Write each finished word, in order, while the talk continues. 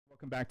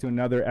Welcome back to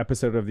another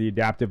episode of the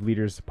Adaptive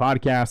Leaders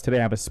Podcast. Today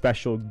I have a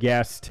special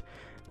guest.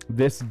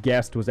 This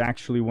guest was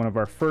actually one of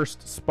our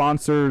first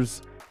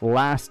sponsors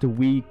last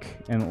week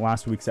in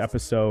last week's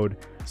episode,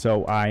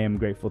 so I am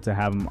grateful to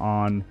have him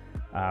on.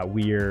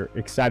 We're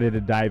excited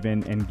to dive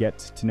in and get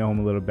to know him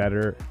a little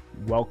better.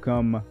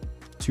 Welcome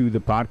to the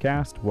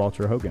podcast,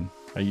 Walter Hoggan.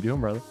 How you doing,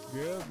 brother?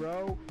 Good,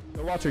 bro.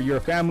 So Walter, you're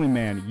a family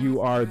man.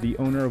 You are the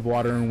owner of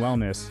Water and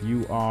Wellness.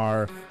 You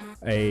are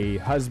a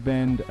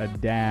husband, a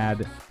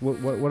dad.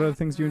 What other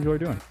things do you enjoy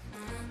doing?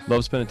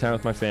 Love spending time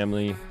with my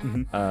family.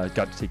 Got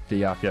to take the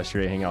day off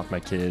yesterday, hang out with my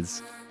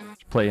kids,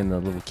 play in the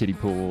little kiddie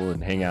pool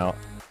and hang out.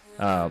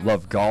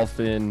 Love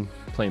golfing,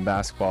 playing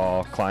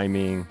basketball,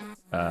 climbing,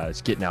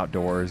 just getting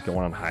outdoors, going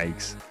on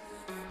hikes.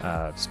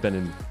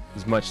 Spending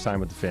as much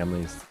time with the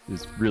family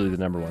is really the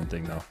number one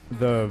thing, though.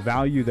 The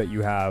value that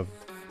you have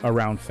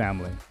around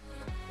family,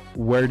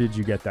 where did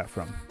you get that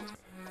from?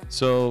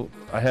 So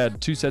I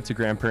had two sets of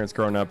grandparents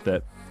growing up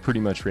that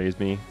pretty much raised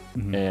me.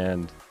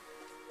 And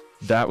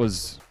that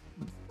was,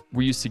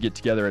 we used to get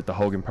together at the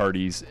Hoggan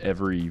parties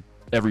every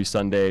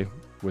Sunday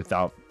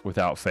without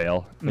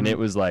fail. And it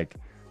was like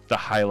the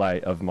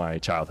highlight of my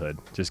childhood,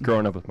 just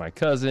growing up with my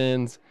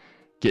cousins,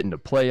 getting to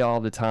play all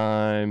the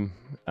time,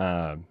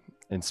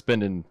 and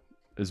spending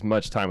as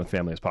much time with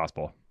family as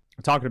possible.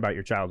 Talking about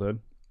your childhood,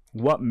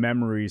 what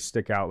memories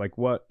stick out? Like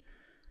what,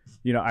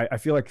 I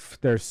feel like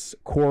there's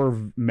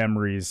core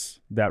memories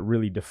that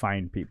really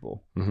define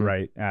people,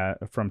 right?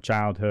 From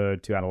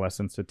childhood to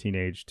adolescence to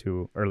teenage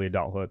to early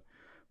adulthood.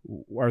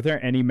 Are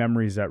there any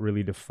memories that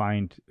really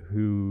defined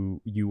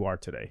who you are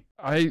today?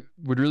 I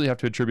would really have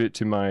to attribute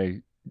to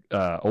my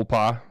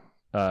Opa,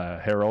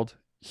 Harold.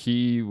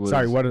 He was...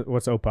 Sorry,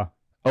 what's Opa?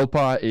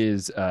 Opa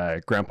is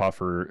grandpa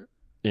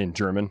in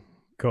German.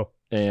 Cool.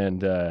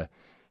 And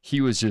he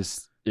was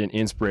just an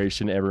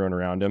inspiration to everyone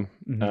around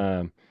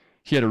him.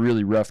 He had a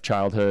really rough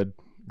childhood,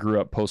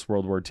 grew up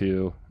post-World War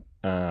II.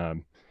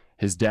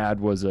 His dad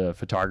was a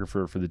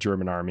photographer for the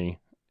German army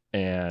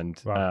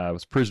and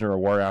was prisoner of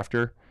war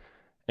after.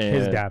 And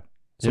his dad.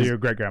 So your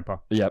great-grandpa.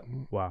 Yep.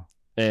 Wow.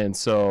 And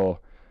so,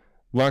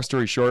 long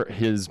story short,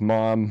 his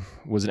mom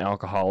was an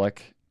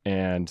alcoholic.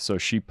 And so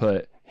she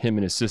put him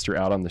and his sister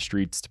out on the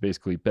streets to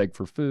basically beg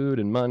for food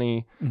and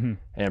money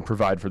and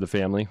provide for the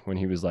family when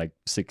he was like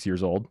 6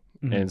 years old.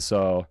 And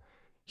so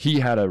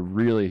he had a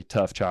really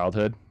tough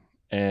childhood.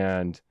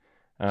 And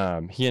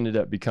he ended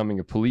up becoming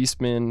a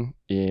policeman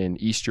in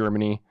East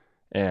Germany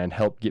and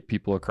helped get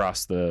people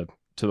across to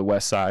the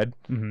west side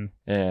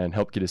and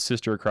helped get his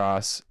sister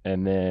across.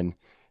 And then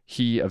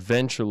he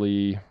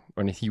eventually,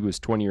 when he was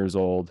 20 years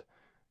old,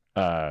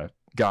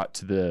 got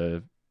to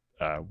the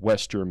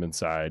West German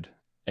side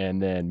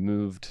and then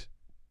moved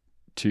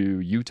to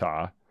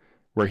Utah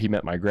where he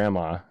met my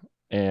grandma.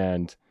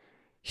 And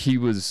he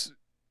was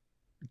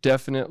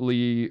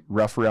definitely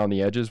rough around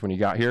the edges when he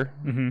got here.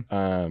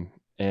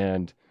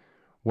 And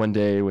one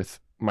day with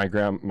my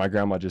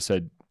grandma just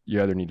said,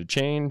 you either need to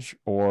change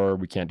or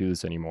we can't do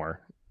this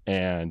anymore.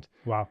 And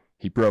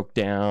he broke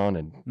down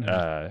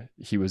and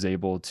he was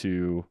able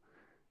to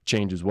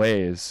change his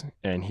ways.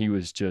 And he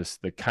was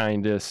just the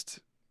kindest,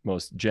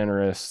 most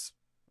generous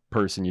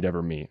person you'd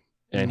ever meet.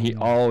 And he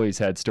always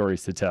had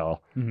stories to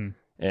tell.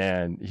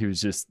 And he was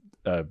just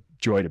a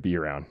joy to be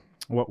around.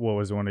 What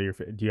was one of your,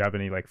 do you have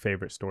any like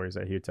favorite stories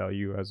that he would tell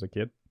you as a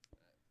kid?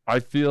 I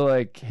feel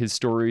like his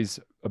stories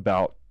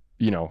about,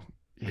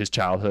 his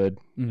childhood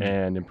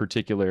and in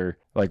particular,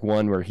 like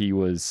one where he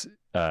was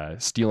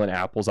stealing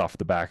apples off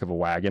the back of a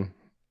wagon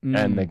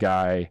and the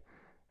guy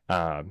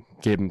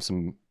gave him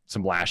some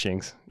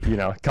lashings,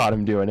 caught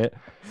him doing it.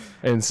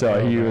 And so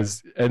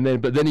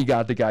but then he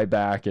got the guy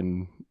back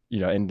and,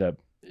 ended up,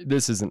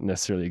 this isn't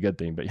necessarily a good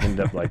thing, but he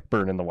ended up like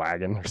burning the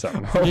wagon or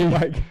something.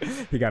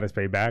 He got his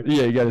payback.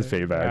 Yeah, he got his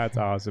payback. That's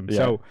awesome. Yeah.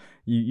 So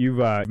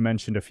you've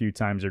mentioned a few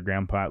times your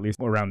grandpa, at least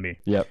around me.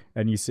 Yep.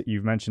 And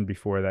you've mentioned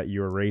before that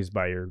you were raised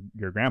by your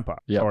grandpa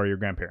or your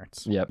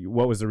grandparents. Yep.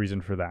 What was the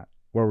reason for that?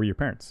 What were your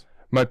parents?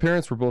 My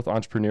parents were both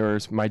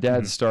entrepreneurs. My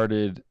dad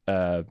started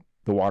the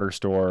water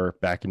store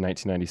back in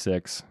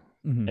 1996.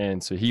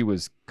 And so he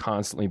was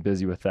constantly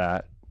busy with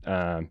that,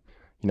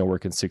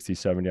 working 60,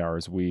 70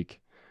 hours a week.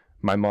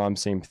 My mom,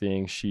 same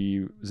thing.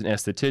 She was an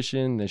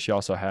esthetician. Then she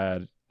also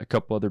had a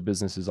couple other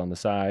businesses on the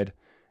side.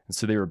 And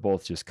so they were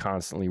both just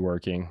constantly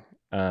working.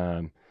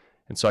 And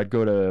so I'd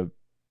go to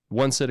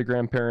one set of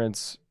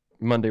grandparents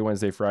Monday,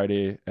 Wednesday,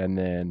 Friday, and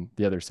then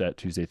the other set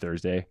Tuesday,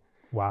 Thursday.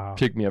 Wow.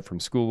 Pick me up from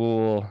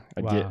school.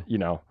 I'd get,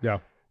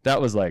 that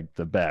was like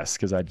the best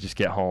because I'd just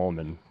get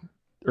home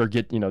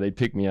they'd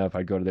pick me up.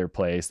 I'd go to their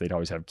place. They'd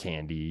always have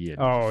candy. And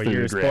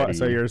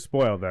so you're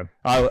spoiled then.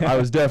 I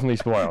was definitely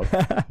spoiled.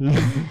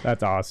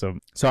 That's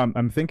awesome. So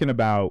I'm thinking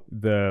about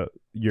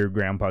your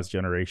grandpa's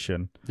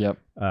generation. Yep.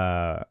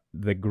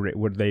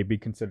 Would they be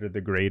considered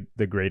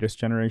the greatest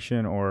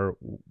generation, or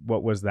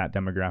what was that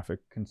demographic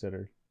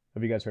considered?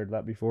 Have you guys heard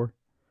that before?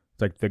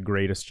 It's like the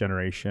greatest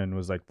generation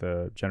was like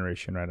the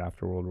generation right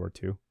after World War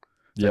II.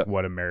 Like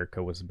what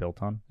America was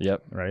built on.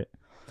 Yep. Right.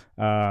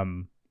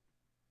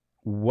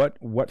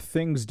 what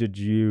things did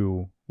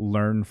you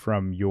learn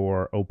from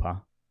your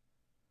Opa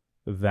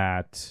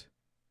that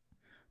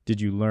did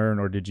you learn,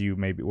 or did you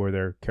maybe, were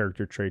there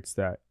character traits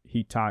that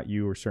he taught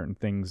you, or certain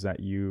things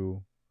that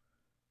you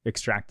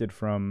extracted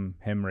from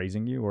him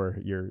raising you, or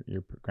your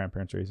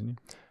grandparents raising you?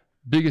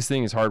 Biggest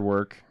thing is hard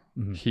work.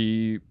 Mm-hmm.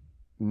 He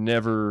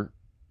never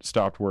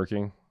stopped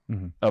working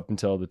up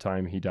until the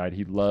time he died.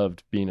 He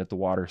loved being at the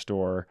water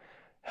store,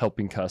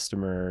 helping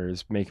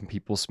customers, making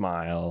people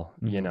smile,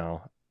 you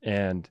know.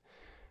 And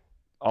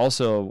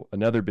also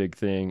another big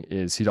thing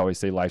is he'd always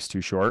say life's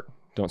too short.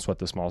 Don't sweat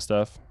the small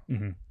stuff.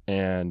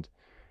 And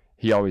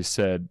he always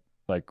said,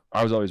 like,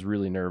 I was always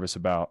really nervous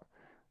about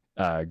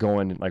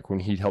going, like when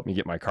he'd help me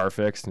get my car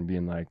fixed and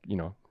being like, you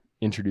know,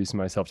 introducing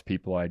myself to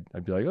people,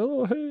 I'd be like,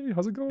 oh, hey,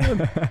 how's it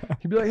going?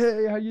 He'd be like,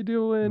 hey, how you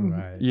doing?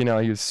 Right. You know,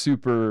 he was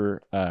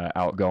super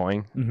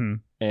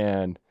outgoing.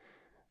 And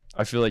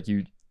I feel like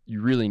you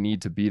really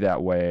need to be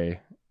that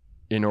way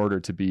in order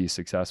to be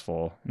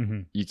successful.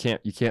 You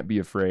can't be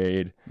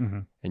afraid,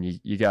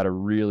 and you got to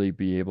really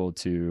be able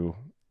to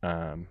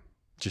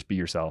just be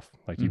yourself,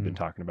 like you've been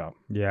talking about.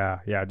 Yeah,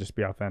 just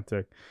be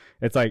authentic.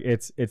 It's like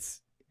it's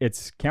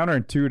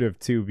counterintuitive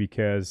too,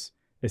 because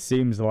it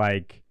seems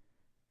like,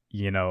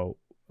 you know,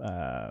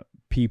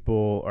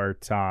 people are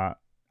taught,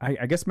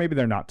 I guess maybe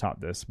they're not taught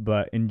this,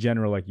 but in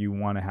general, like, you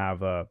want to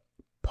have a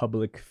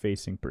public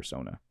facing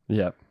persona.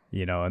 Yeah.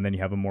 You know, and then you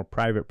have a more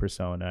private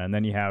persona, and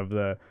then you have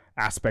the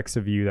aspects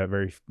of you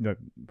that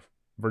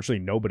virtually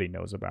nobody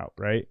knows about,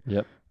 right?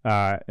 Yep.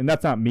 And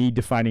that's not me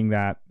defining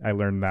that. I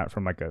learned that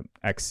from like a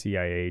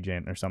ex-CIA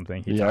agent or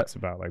something. He talks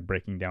about like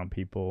breaking down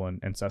people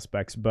and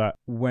suspects. But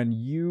when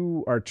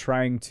you are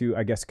trying to,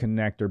 I guess,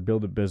 connect or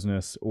build a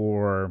business,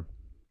 or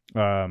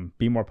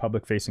be more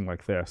public facing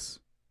like this,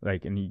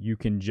 like, and you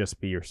can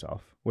just be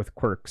yourself with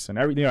quirks and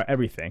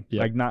everything,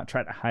 like not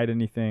try to hide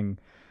anything.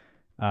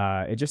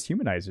 It just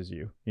humanizes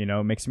you, you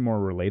know, makes you more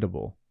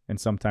relatable. And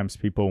sometimes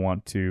people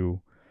want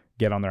to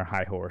get on their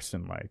high horse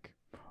and like,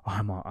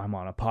 I'm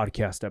on a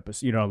podcast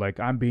episode, you know, like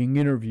I'm being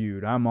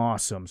interviewed, I'm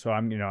awesome. So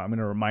I'm going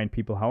to remind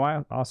people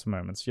how awesome I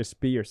am. It's just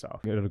be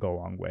yourself. It'll go a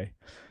long way.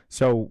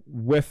 So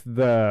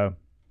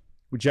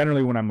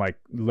generally when I'm like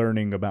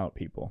learning about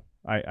people,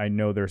 I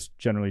know there's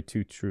generally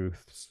two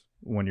truths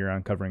when you're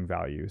uncovering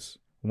values.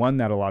 One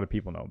that a lot of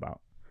people know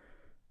about.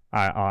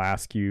 I'll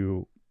ask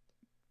you,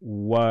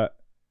 what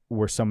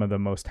were some of the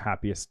most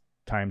happiest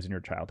times in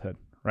your childhood,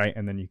 right?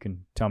 And then you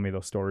can tell me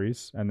those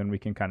stories, and then we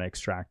can kind of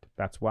extract,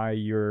 that's why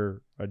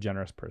you're a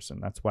generous person.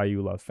 That's why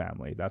you love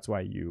family. That's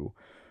why you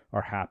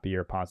are happy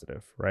or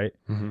positive, right?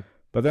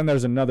 But then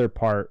there's another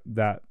part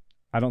that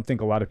I don't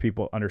think a lot of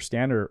people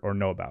understand or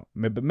know about,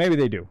 but maybe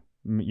they do,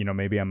 you know,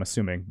 maybe I'm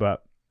assuming.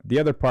 But the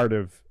other part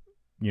of,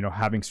 you know,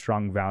 having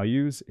strong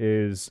values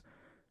is,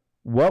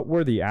 what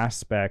were the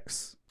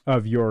aspects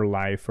of your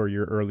life or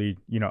your early,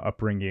 you know,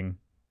 upbringing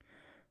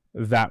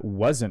that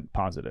wasn't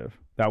positive,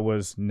 that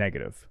was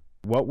negative?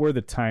 What were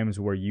the times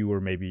where you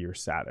were maybe your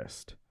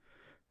saddest?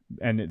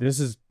 And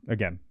this is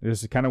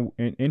kind of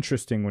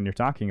interesting when you're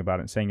talking about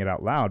it and saying it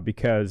out loud,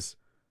 because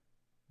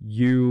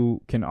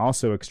you can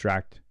also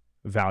extract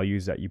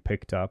values that you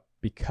picked up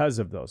because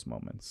of those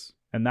moments.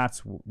 And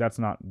that's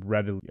not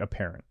readily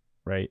apparent,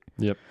 right?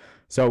 Yep.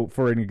 So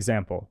for an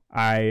example,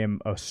 I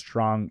am a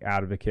strong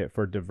advocate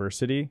for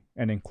diversity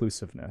and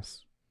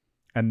inclusiveness.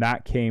 And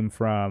that came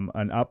from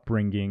an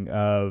upbringing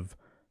of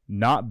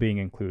not being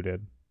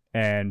included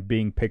and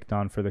being picked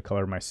on for the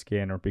color of my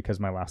skin or because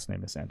my last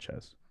name is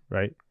Sanchez,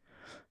 right?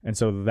 And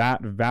so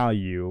that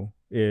value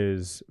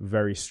is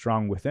very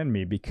strong within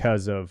me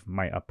because of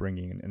my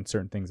upbringing and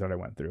certain things that I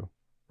went through,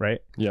 right?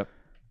 Yep.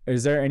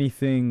 Is there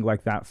anything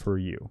like that for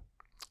you?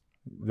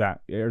 Are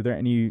there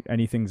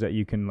any things that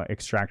you can like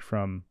extract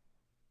from,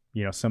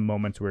 you know, some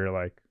moments where you're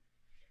like,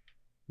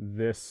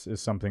 this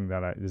is something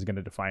that is going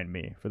to define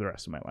me for the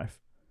rest of my life?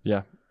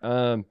 Yeah.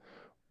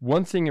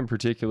 One thing in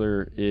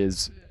particular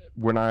is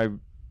when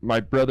my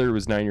brother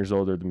was 9 years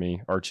older than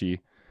me,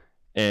 Archie,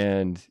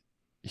 and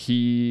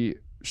he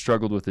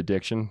struggled with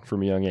addiction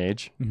from a young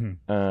age.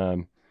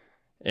 And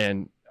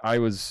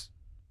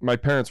my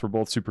parents were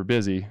both super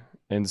busy.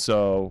 And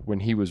so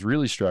when he was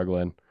really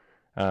struggling,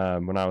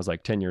 when I was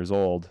like 10 years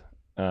old,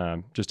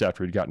 just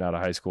after he'd gotten out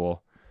of high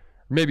school,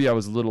 maybe I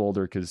was a little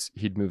older because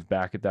he'd moved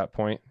back at that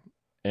point,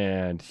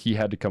 and he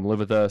had to come live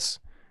with us,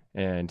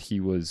 and he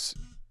was,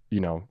 you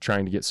know,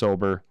 trying to get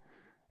sober,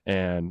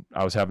 and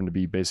I was having to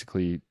be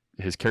basically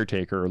his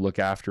caretaker or look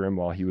after him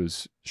while he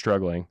was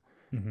struggling.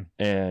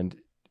 And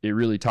it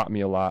really taught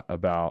me a lot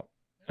about,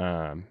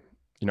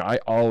 you know, I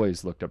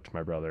always looked up to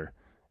my brother,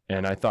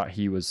 and I thought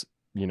he was,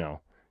 you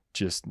know,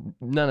 just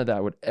none of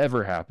that would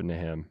ever happen to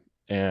him.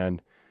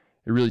 And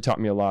it really taught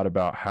me a lot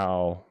about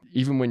how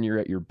even when you're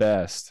at your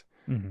best,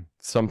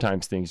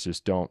 sometimes things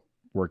just don't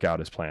work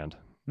out as planned.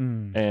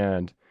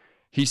 And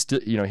he still,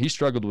 you know, he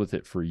struggled with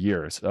it for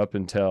years up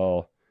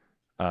until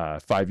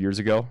 5 years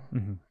ago.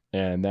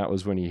 And that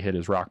was when he hit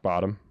his rock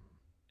bottom,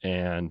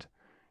 and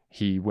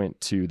he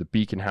went to the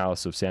Beacon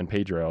House of San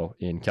Pedro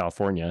in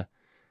California.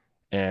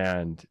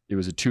 and it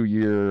was a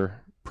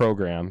 2-year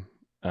program.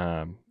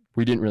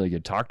 We didn't really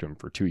get to talk to him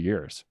for 2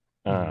 years.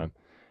 And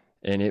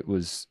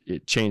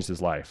it changed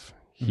his life.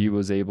 He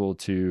was able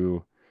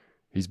to,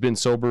 he's been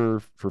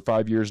sober for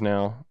 5 years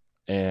now,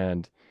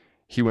 and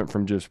he went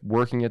from just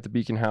working at the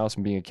Beacon House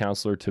and being a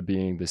counselor to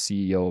being the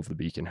CEO of the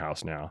Beacon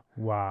House now.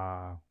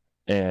 Wow.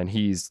 And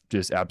he's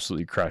just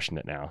absolutely crushing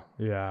it now.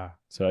 Yeah.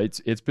 So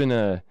it's been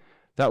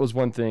that was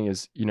one thing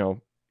is,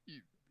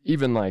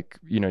 even like,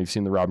 you've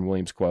seen the Robin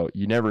Williams quote,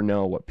 you never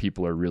know what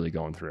people are really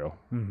going through,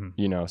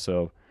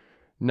 so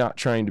not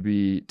trying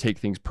to take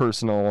things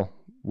personal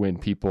when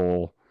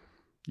people,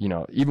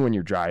 even when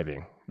you're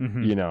driving, I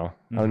don't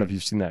know if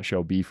you've seen that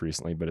show Beef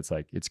recently, but it's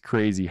like, it's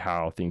crazy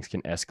how things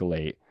can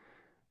escalate,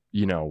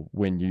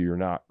 when you're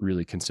not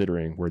really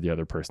considering where the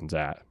other person's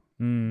at.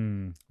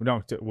 No,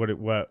 what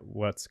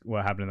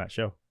happened in that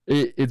show?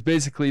 It's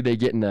basically they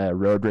get in a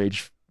road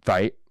rage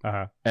fight,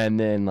 and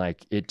then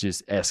like it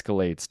just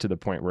escalates to the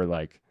point where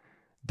like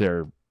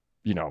they're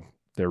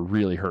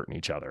really hurting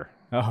each other.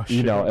 Oh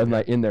shit. And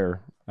like in their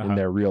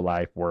real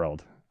life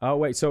world. Oh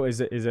wait, so is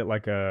it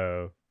like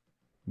a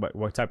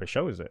what type of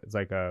show is it? It's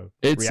like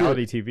it's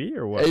reality TV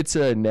or what? It's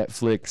a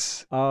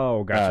Netflix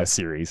gotcha.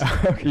 series.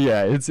 Okay.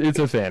 Yeah, it's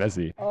a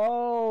fantasy.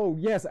 Oh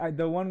yes,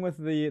 the one with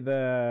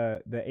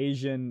the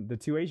Asian, the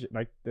two Asian,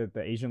 like the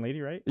Asian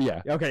lady, right?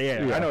 Yeah. Okay,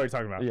 yeah, I know what you're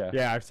talking about.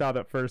 Yeah, I saw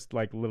that first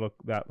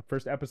that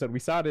first episode. We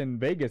saw it in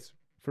Vegas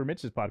for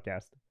Mitch's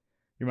podcast.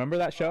 You remember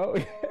that show?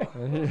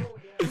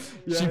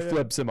 She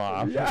flips him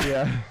off.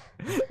 Yeah.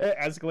 It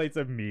escalates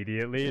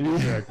immediately. And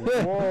you're like,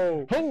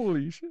 whoa,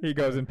 holy shit. He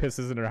goes and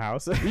pisses in her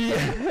house.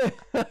 Yeah.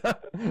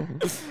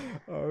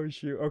 Oh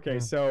shoot. Okay,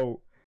 so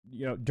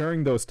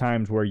during those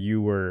times where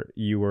you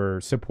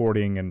were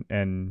supporting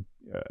and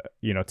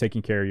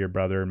taking care of your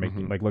brother and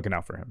making like looking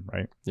out for him,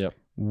 right? Yep.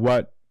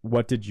 What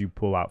did you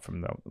pull out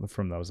from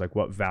those? Like,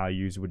 what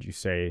values would you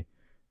say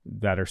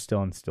that are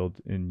still instilled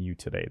in you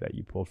today that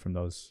you pulled from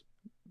those?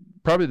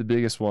 Probably the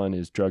biggest one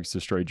is drugs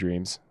destroy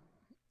dreams.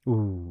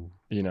 Ooh.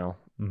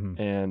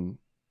 And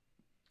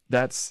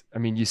that's,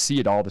 you see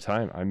it all the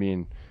time.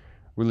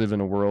 We live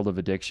in a world of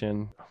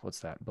addiction. What's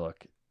that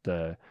book?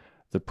 The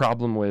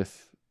problem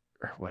with,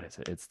 what is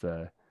it? It's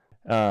the,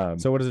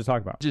 so what does it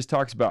talk about? It just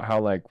talks about how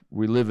like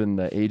we live in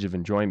the age of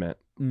enjoyment,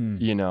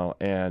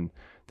 and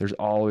there's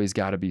always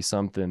got to be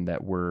something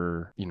that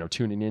we're,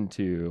 tuning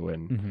into,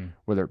 and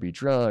whether it be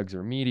drugs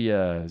or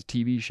media,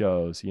 TV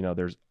shows,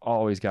 there's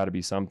always got to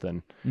be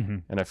something.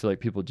 And I feel like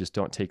people just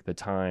don't take the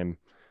time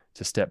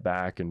to step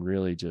back and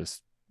really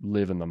just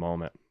live in the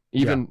moment.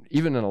 Even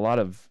in a lot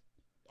of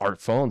our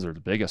phones are the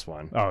biggest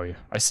one. Oh yeah.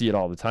 I see it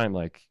all the time.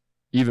 Like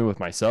even with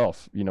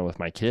myself, with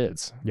my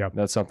kids,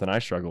 that's something I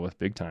struggle with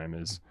big time,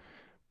 is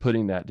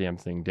putting that damn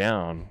thing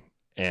down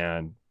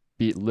and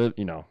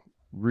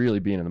really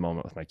being in the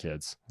moment with my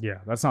kids. Yeah,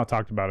 that's not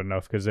talked about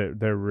enough, because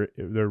there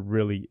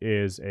really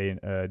is an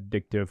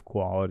addictive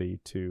quality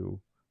to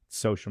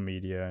social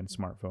media and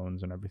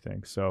smartphones and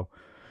everything. So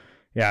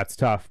yeah, it's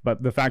tough,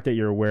 but the fact that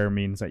you're aware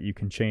means that you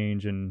can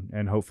change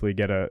and hopefully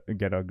get a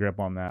grip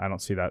on that. I don't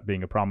see that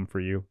being a problem for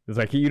you. It's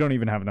like you don't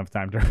even have enough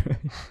time to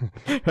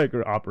like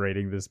we're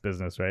operating this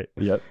business, right?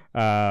 Yep.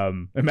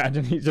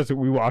 Imagine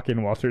we walk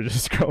in, Walter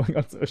just scrolling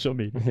on social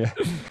media.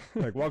 Yeah.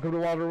 Like, welcome to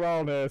Walter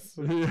Wellness.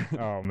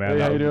 Oh man,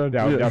 that would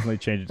definitely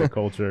change the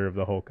culture of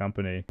the whole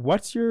company.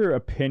 What's your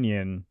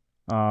opinion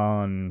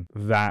on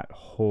that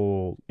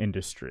whole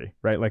industry,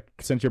 right? Like,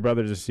 since your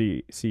brother's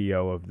a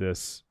CEO of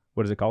this,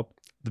 what is it called?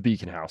 The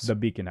Beacon House. The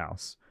Beacon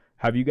House.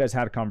 Have you guys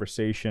had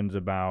conversations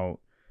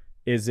about,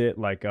 is it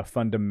like a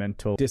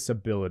fundamental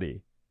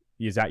disability?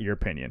 Is that your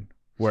opinion?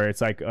 Where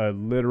it's like a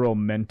literal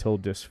mental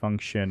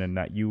dysfunction, and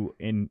that you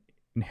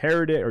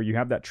inherit it, or you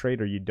have that trait,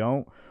 or you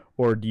don't?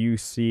 Or do you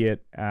see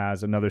it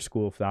as another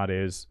school of thought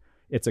is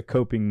it's a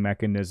coping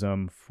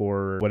mechanism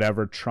for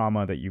whatever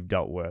trauma that you've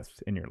dealt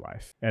with in your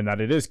life, and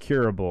that it is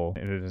curable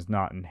and it is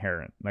not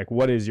inherent? Like,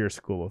 what is your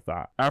school of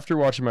thought? After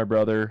watching my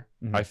brother,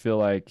 I feel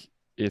like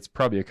it's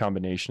probably a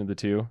combination of the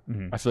two.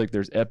 I feel like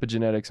there's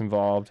epigenetics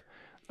involved.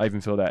 I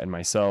even feel that in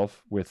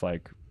myself with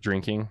like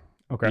drinking,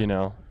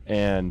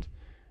 and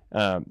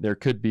there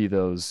could be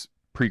those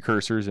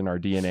precursors in our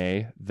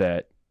DNA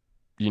that,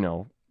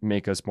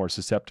 make us more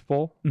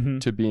susceptible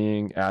to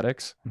being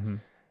addicts.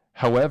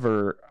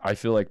 However, I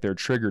feel like they're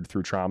triggered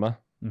through trauma,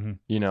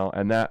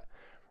 and that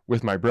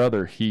with my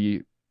brother,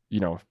 he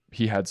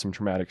had some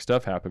traumatic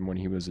stuff happen when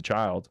he was a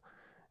child,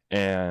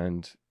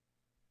 and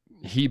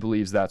he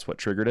believes that's what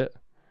triggered it.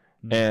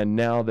 And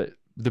now that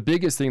the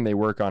biggest thing they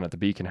work on at the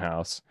Beacon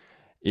House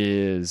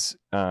is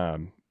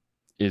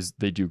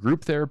they do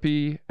group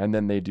therapy, and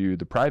then they do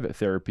the private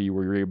therapy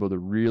where you're able to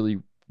really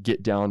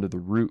get down to the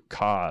root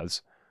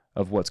cause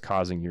of what's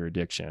causing your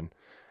addiction.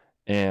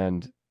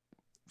 And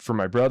for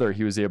my brother,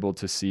 he was able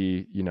to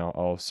see,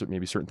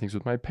 maybe certain things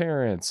with my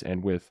parents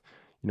and with,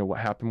 what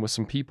happened with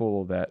some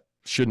people that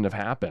shouldn't have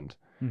happened.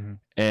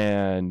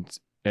 And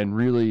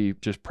really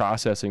just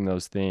processing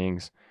those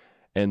things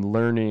and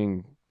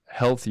learning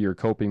healthier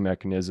coping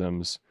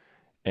mechanisms,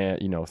 and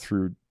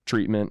through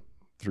treatment,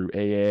 through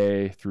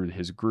AA, through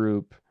his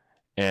group,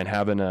 and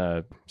having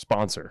a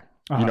sponsor,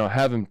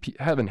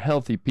 having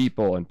healthy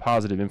people and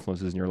positive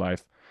influences in your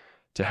life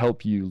to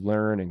help you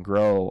learn and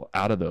grow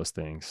out of those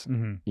things.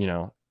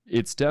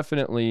 It's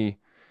definitely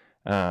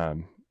not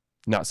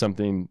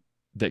something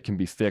that can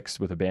be fixed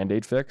with a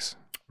Band-Aid fix.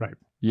 Right.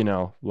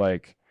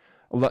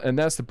 And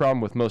that's the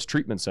problem with most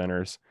treatment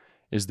centers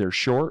is they're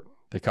short,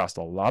 they cost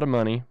a lot of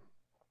money,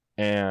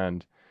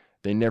 and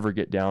they never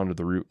get down to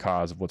the root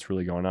cause of what's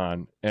really going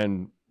on.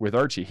 And with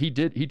Archie, he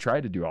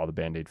tried to do all the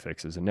Band-Aid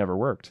fixes and never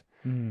worked.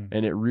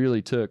 And it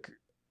really took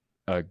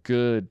a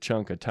good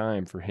chunk of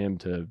time for him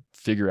to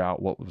figure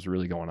out what was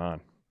really going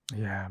on.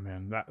 Yeah,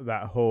 man,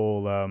 that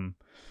whole,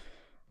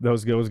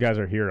 those guys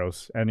are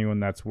heroes. Anyone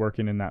that's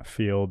working in that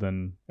field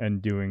and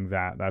doing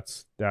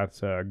that's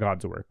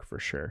God's work for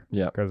sure.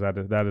 Yeah. Because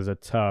that is a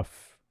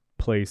tough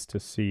place to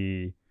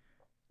see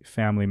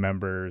family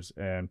members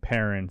and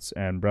parents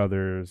and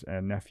brothers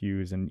and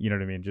nephews and, you know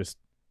what I mean? Just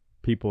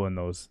people in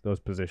those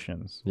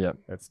positions. Yeah.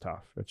 It's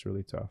tough. It's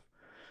really tough.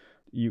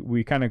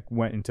 We kind of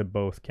went into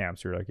both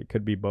camps here. Like it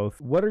could be both.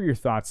 What are your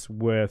thoughts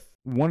with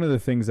one of the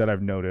things that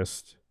I've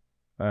noticed?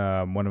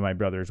 One of my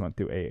brothers went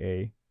through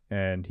AA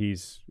and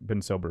he's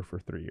been sober for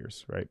 3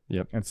 years. Right.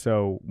 Yep. And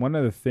so one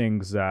of the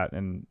things that,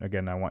 and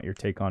again, I want your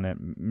take on it.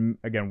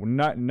 Again,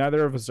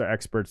 neither of us are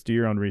experts. Do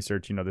your own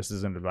research. This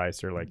isn't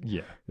advice or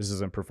this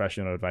isn't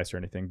professional advice or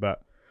anything,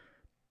 but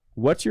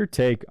what's your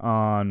take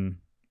on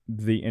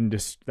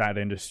that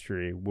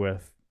industry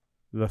with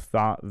the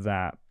thought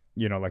that,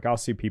 I'll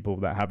see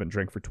people that haven't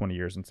drank for 20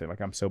 years and say like,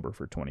 I'm sober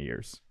for 20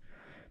 years,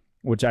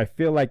 which I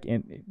feel like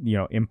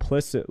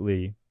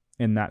implicitly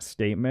in that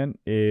statement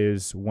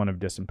is one of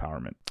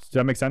disempowerment. Does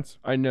that make sense?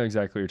 I know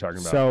exactly what you're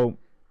talking about. So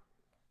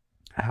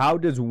how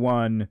does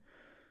one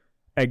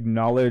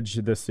acknowledge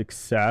the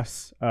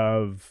success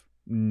of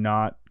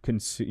not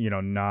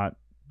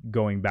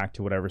going back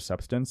to whatever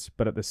substance,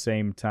 but at the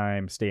same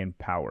time stay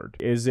empowered?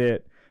 Is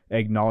it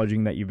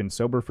acknowledging that you've been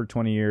sober for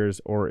 20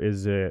 years, or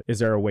is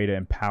there a way to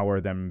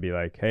empower them and be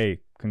like, hey,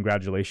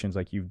 congratulations,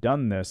 like you've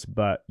done this,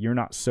 but you're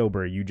not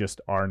sober, you just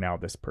are now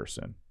this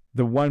person?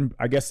 The one,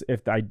 I guess,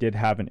 if I did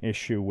have an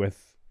issue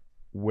with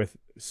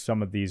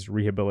some of these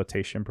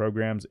rehabilitation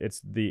programs,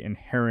 it's the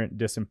inherent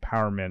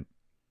disempowerment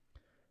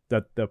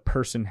that the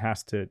person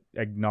has to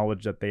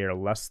acknowledge that they are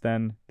less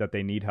than, that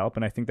they need help.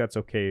 And I think that's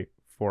okay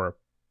for a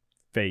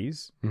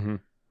phase. Mm-hmm.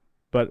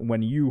 But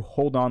when you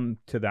hold on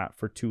to that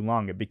for too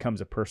long, it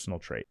becomes a personal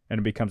trait and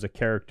it becomes a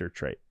character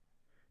trait.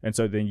 And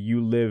so then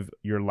you live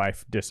your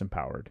life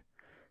disempowered.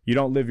 You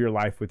don't live your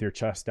life with your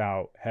chest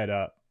out, head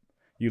up.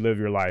 You live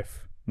your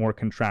life more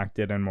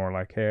contracted and more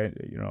like, hey,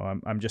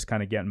 I'm just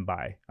kind of getting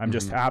by. I'm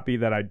just happy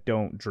that I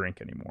don't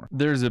drink anymore.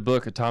 There's a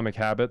book, Atomic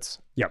Habits.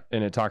 Yep.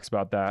 And it talks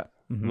about that,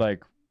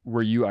 like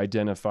where you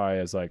identify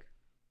as like,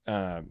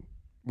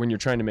 when you're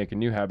trying to make a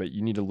new habit,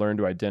 you need to learn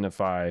to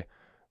identify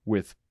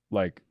with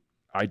like,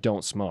 I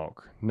don't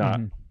smoke, not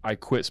I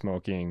quit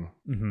smoking,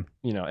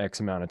 X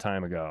amount of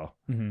time ago.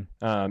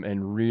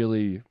 And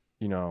really,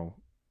 and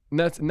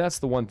that's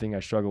the one thing I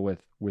struggle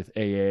with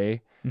AA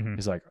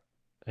is like,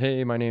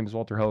 hey, my name is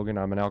Walter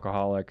Hoggan. I'm an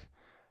alcoholic.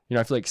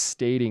 I feel like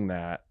stating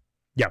that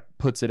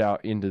puts it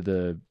out into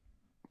the,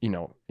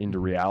 into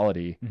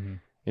reality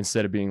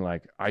instead of being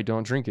like, I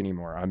don't drink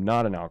anymore. I'm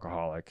not an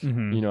alcoholic,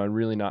 and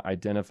really not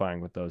identifying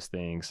with those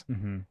things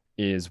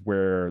is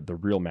where the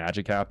real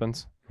magic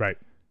happens. Right.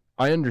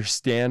 I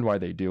understand why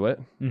they do it,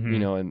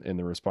 in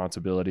the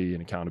responsibility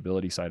and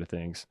accountability side of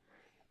things.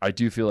 I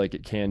do feel like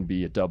it can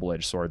be a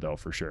double-edged sword though,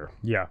 for sure.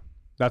 Yeah.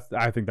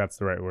 I think that's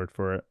the right word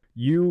for it.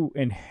 You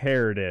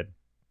inherited,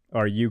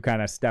 or you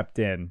kind of stepped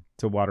in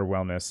to Water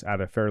Wellness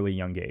at a fairly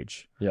young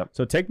age. Yep.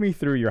 So take me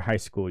through your high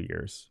school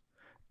years.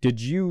 Did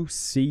you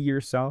see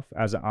yourself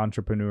as an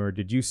entrepreneur?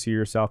 Did you see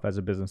yourself as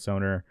a business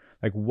owner?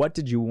 Like, what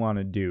did you want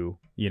to do?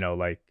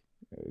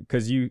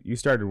 Because you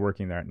started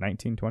working there at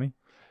 19, 20?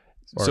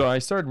 So I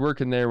started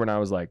working there when I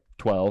was like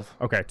 12.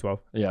 Okay, 12.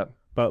 Yeah.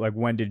 But like,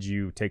 when did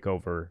you take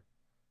over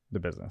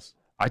the business?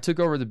 I took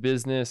over the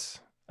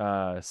business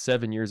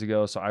 7 years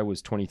ago, so I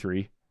was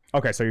 23.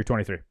 Okay, so you're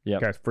 23. Yeah.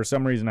 Okay. For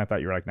some reason, I thought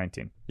you were like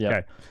 19. Yeah.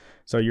 Okay.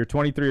 So you're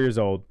 23 years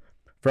old.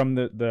 From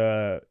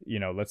the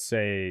let's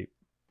say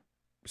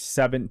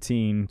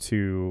 17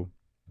 to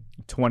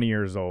 20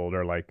 years old,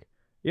 or like,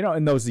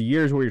 in those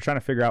years where you're trying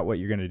to figure out what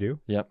you're going to do.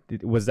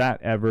 Yep. Was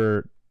that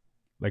ever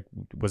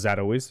was that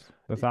always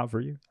the thought for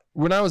you?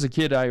 When I was a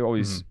kid, I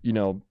always,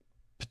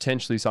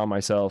 potentially saw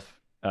myself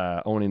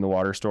owning the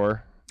water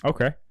store.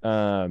 Okay.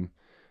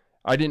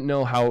 I didn't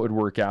know how it would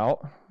work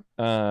out,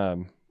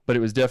 but it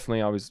was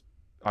definitely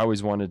I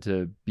always wanted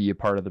to be a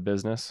part of the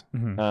business.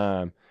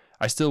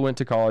 I still went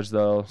to college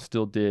though,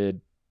 still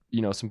did,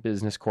 some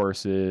business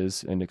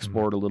courses and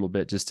explored a little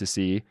bit just to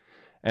see.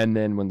 And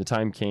then when the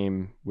time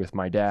came with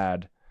my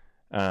dad,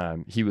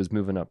 he was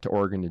moving up to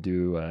Oregon to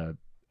do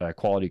a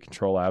quality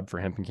control lab for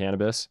hemp and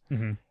cannabis.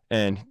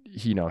 And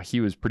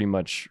he was pretty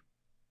much,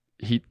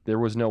 there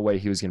was no way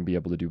he was going to be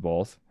able to do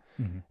both.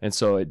 And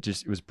so it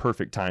was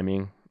perfect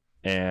timing,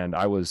 and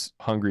I was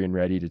hungry and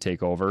ready to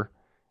take over.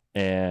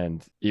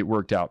 and it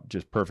worked out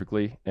just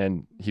perfectly.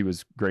 And he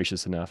was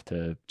gracious enough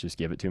to just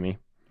give it to me.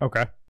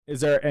 Okay.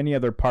 Is there any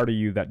other part of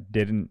you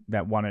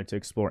that wanted to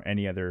explore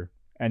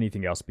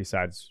anything else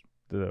besides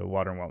the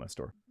water and wellness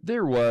store?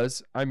 There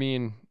was. I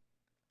mean,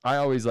 I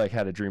always like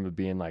had a dream of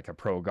being like a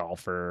pro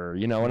golfer.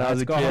 You know, when I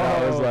was a kid,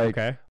 I was like,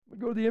 okay, I'd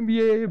go to the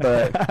NBA,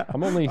 but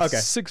I'm only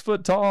 6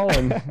 foot tall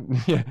and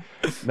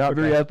not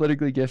very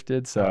athletically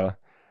gifted. So,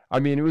 I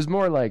mean, it was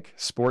more like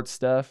sports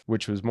stuff,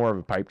 which was more of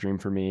a pipe dream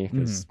for me,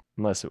 because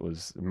unless it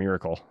was a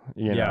miracle,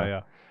 you know.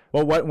 Yeah.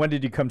 Well, when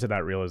did you come to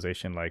that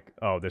realization? Like,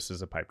 oh, this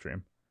is a pipe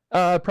dream.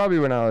 Probably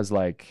when I was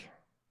like,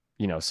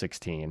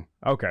 16.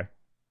 Okay.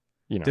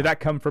 You know. Did that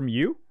come from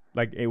you?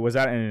 Like, was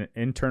that an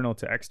internal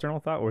to external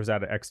thought, or was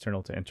that an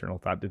external to internal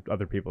thought? Did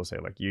other people say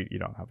like, you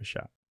don't have a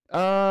shot?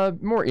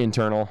 More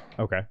internal.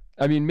 Okay.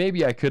 I mean,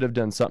 maybe I could have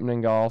done something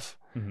in golf,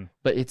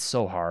 but it's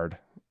so hard.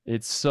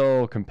 It's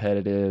so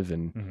competitive,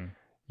 and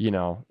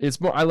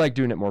it's more. I like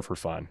doing it more for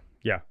fun.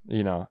 Yeah.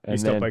 And you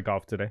still play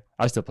golf today?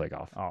 I still play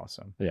golf.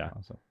 Awesome. Yeah.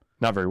 Awesome.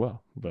 Not very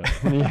well, but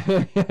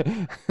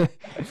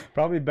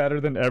probably better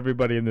than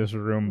everybody in this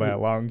room by a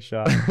long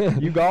shot.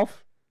 You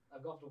golf?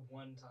 I've golfed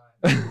one time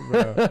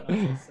when I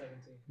was 17.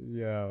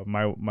 Yeah,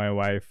 my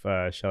wife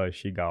Shelly,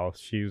 she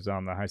golfs. She was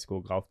on the high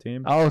school golf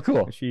team. Oh,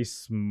 cool.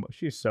 She's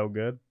so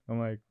good. I'm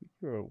like,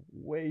 you're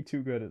way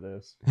too good at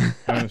this.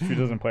 And she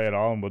doesn't play at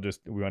all, and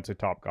we went to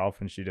Top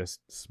Golf, and she just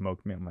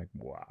smoked me. I'm like,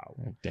 wow,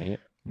 dang it,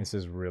 this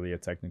is really a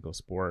technical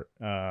sport.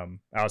 I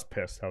was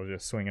pissed. I was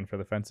just swinging for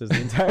the fences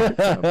the entire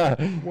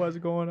time. What's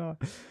going on?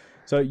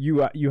 So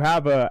you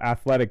have a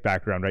athletic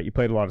background, right? You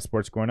played a lot of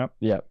sports growing up.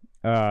 Yeah.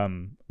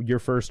 Your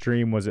first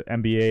dream, was it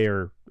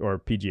NBA or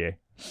PGA?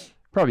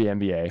 Probably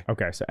NBA.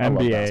 Okay, so I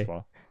love NBA.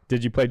 basketball.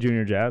 Did you play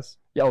junior jazz?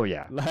 Oh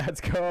yeah.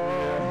 Let's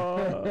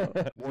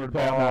go. Ward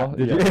ball.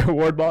 Did you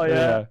ward ball?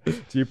 Yeah.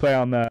 Did you play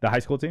on the high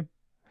school team?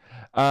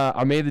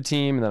 I made the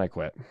team and then I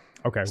quit.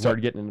 Okay. Started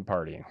getting into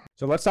partying.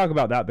 So let's talk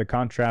about that. The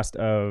contrast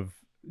of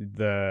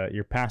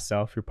your past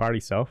self, your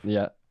party self.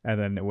 Yeah. And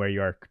then where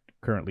you are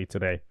currently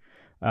today.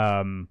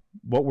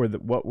 What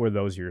were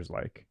those years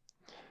like?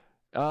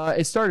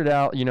 It started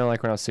out,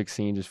 like when I was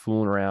 16, just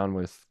fooling around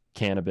with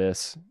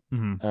cannabis,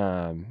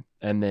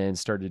 and then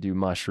started to do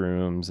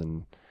mushrooms,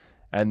 and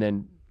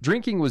then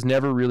drinking was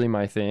never really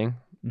my thing.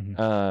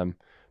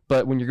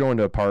 But when you're going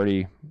to a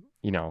party,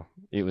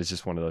 it was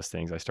just one of those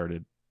things. I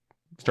started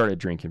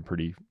drinking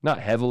pretty, not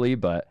heavily,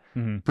 but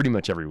pretty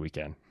much every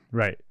weekend.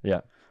 Right.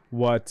 Yeah.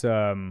 What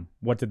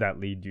did that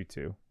lead you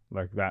to?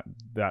 Like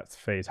that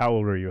phase? How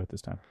old were you at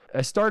this time?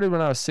 I started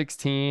when I was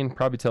 16,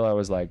 probably till I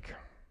was like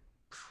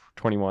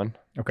 21.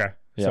 Okay.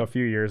 Yeah. So a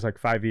few years, like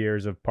 5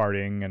 years of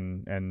partying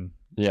and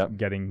Yep.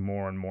 getting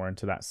more and more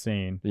into that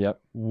scene.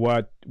 Yep.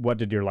 What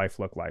did your life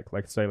look like?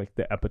 Like, say, like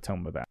the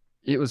epitome of that.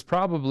 It was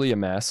probably a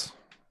mess.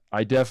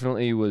 I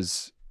definitely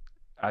was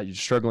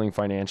struggling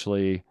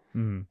financially,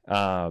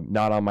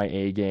 not on my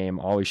A game,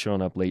 always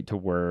showing up late to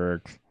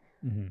work,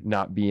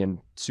 not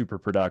being super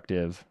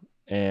productive.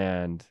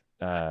 And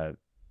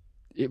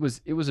it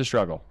was a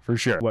struggle for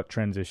sure. What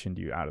transitioned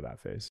you out of that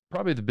phase?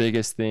 Probably the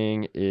biggest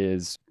thing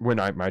is when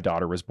my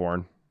daughter was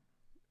born.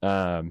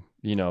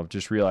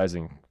 Just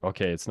realizing,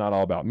 okay, it's not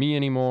all about me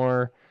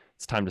anymore.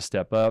 It's time to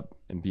step up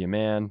and be a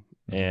man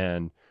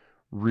and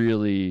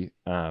really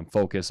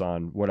focus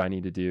on what I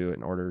need to do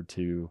in order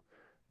to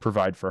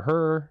provide for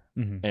her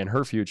and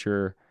her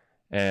future,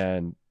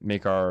 and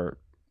make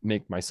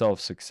myself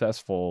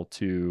successful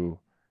to,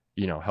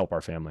 help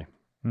our family.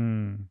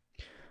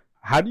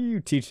 How do you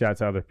teach that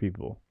to other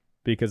people?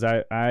 Because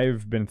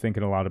I've been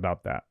thinking a lot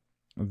about that.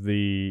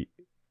 The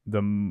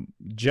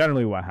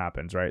generally what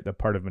happens, right? The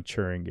part of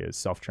maturing is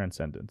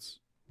self-transcendence,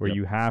 where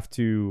you have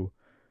to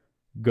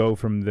go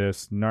from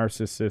this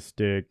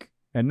narcissistic,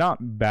 and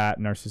not bad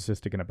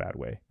narcissistic in a bad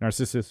way.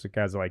 Narcissistic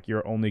as like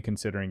you're only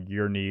considering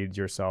your needs,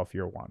 yourself,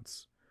 your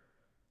wants.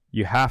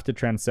 You have to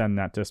transcend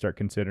that to start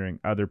considering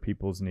other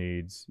people's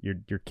needs,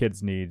 your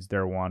kids' needs,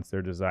 their wants,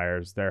 their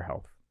desires, their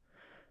health.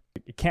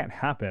 It can't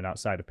happen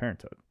outside of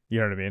parenthood.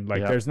 You know what I mean?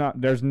 Like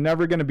there's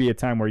never going to be a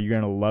time where you're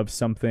going to love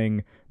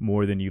something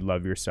more than you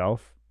love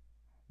yourself,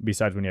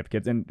 besides when you have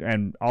kids.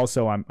 And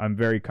also I'm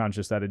very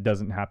conscious that it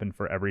doesn't happen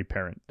for every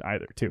parent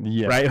either too.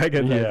 Yeah. Right?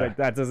 Like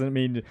that doesn't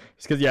mean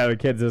just because you have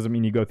kids doesn't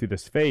mean you go through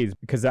this phase,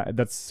 because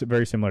that's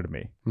very similar to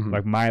me.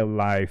 Like my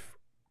life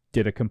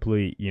did a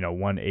complete,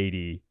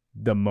 180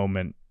 the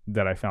moment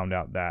that I found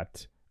out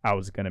that I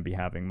was going to be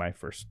having my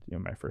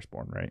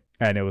firstborn, right?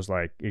 And it was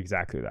like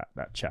exactly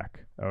that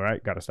check. All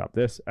right, got to stop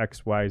this,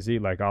 X, Y, Z,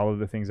 like all of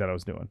the things that I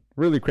was doing.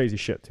 Really crazy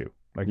shit too.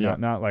 Like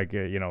not like,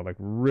 like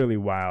really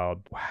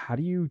wild. How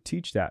do you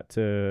teach that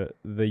to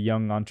the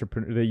young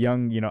entrepreneur, the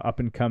young, up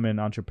and coming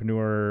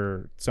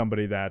entrepreneur,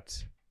 somebody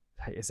that,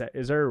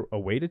 is there a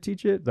way to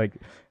teach it? Like,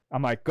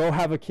 I'm like, go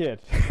have a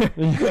kid.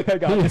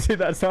 Like, obviously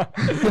that's not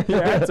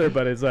the answer,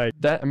 but it's like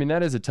that. I mean,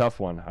 that is a tough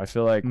one. I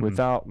feel like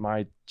without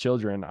my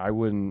children, I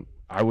wouldn't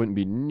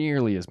be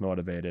nearly as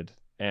motivated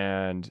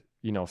and,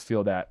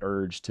 feel that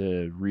urge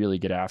to really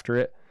get after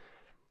it.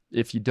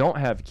 if you don't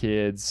have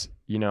kids,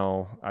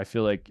 I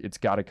feel like it's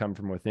got to come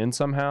from within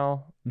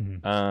somehow.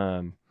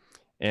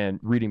 And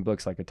reading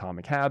books like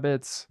Atomic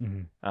Habits,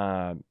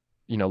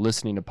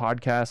 listening to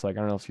podcasts. Like, I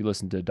don't know if you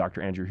listen to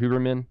Dr. Andrew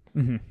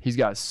Huberman. He's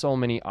got so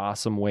many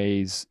awesome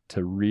ways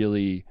to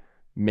really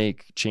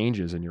make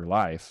changes in your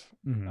life.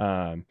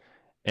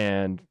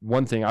 And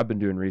one thing I've been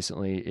doing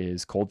recently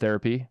is cold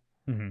therapy,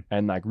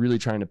 and like really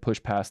trying to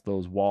push past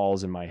those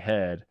walls in my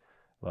head.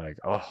 Like,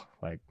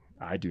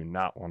 I do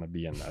not want to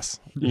be in this,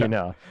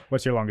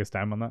 What's your longest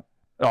time on that?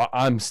 Oh,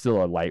 I'm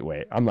still a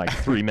lightweight. I'm like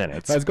 3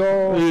 minutes. Let's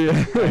go.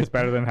 It's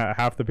better than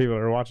half the people who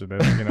are watching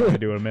this. They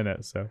do a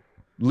minute. So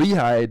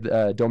Lehigh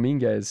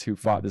Dominguez, who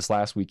fought this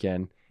last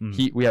weekend,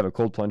 we have a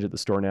cold plunge at the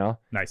store now.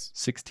 Nice.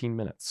 16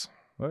 minutes.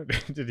 What?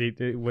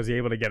 Was he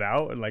able to get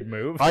out and like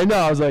move? I know.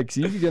 I was like,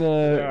 so he's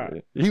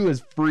gonna. He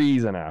was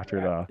freezing after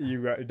though.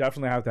 You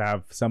definitely have to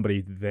have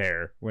somebody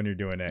there when you're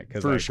doing it,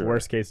 because sure.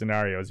 Worst case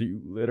scenarios,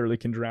 you literally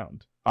can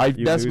drown.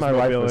 That's my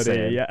wife was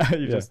saying. Yeah,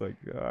 just like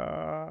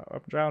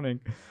I'm drowning.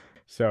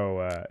 So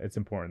it's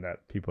important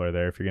that people are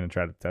there if you're gonna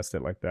try to test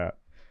it like that.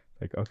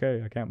 Like,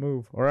 okay, I can't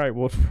move. All right,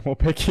 we'll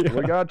pick you.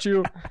 We got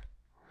you.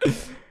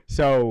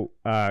 So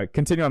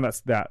continue on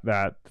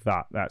that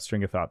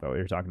string of thought that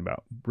you're talking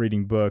about.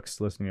 Reading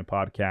books, listening to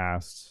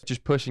podcasts.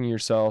 Just pushing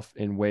yourself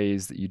in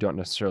ways that you don't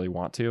necessarily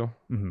want to.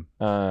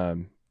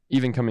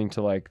 Even coming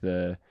to like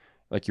you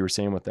were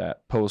saying with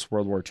that post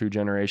World War II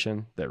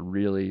generation that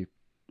really,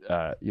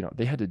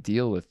 they had to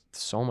deal with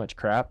so much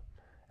crap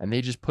and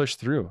they just pushed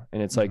through.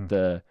 And it's like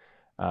the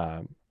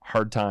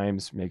hard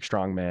times make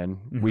strong men,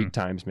 weak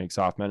times make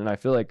soft men. And I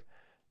feel like,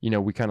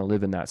 we kind of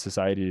live in that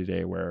society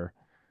today where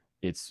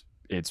it's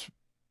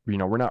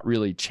we're not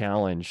really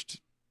challenged.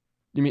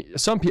 I mean,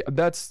 some people,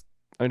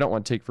 I don't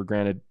want to take for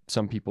granted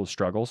some people's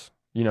struggles,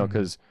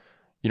 because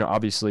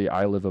obviously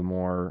I live a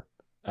more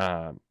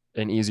an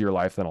easier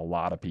life than a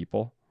lot of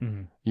people,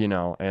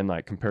 and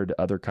like compared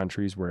to other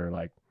countries where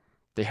like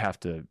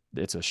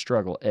it's a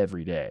struggle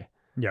every day.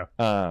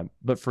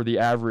 But for the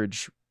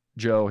average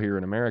Joe here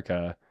in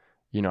America,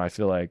 I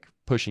feel like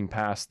pushing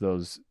past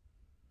those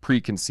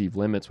preconceived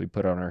limits we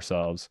put on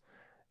ourselves,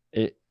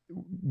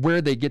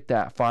 where they get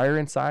that fire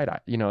inside,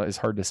 is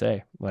hard to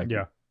say. Like,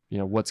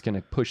 what's going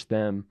to push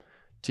them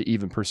to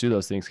even pursue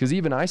those things? Because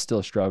even I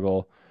still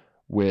struggle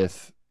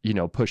with,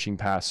 pushing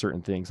past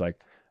certain things. Like,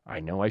 I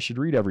know I should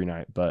read every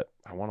night, but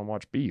I want to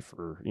watch beef,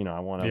 or I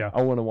want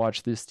to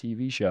watch this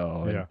TV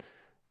show. And,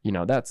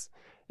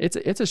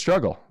 it's a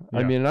struggle.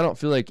 I mean, I don't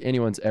feel like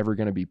anyone's ever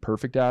going to be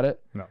perfect at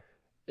it. No.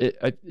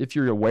 If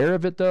you're aware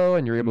of it though,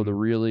 and you're able to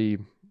really,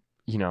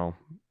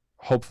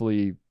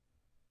 hopefully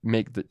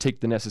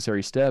take the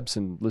necessary steps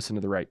and listen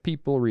to the right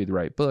people, read the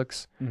right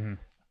books,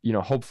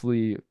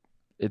 hopefully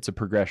it's a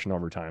progression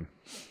over time.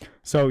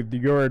 So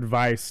your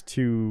advice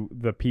to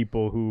the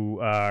people who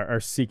are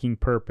seeking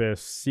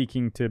purpose,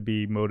 seeking to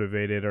be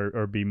motivated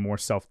or be more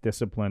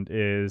self-disciplined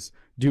is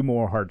do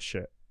more hard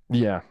shit.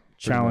 Yeah.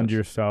 Challenge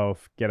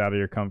yourself, get out of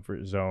your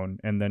comfort zone,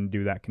 and then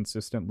do that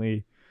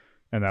consistently.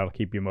 And that'll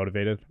keep you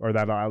motivated, or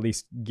that'll at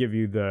least give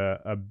you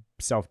the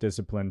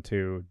self-discipline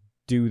to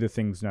do the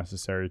things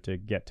necessary to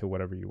get to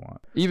whatever you want.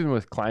 Even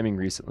with climbing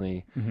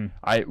recently,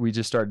 I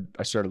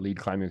started lead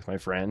climbing with my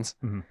friends,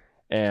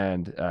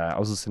 and I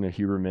was listening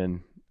to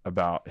Huberman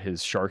about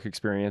his shark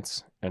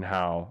experience and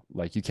how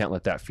like you can't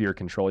let that fear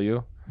control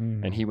you.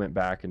 And he went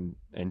back and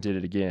did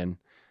it again.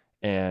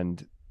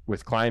 And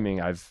with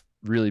climbing, I've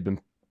really been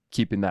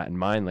keeping that in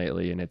mind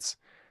lately. And it's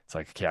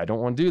like, okay, I don't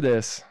want to do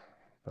this,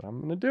 but I'm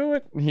gonna do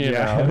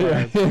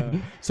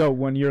it. So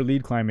when you're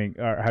lead climbing,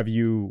 have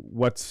you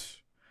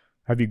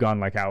gone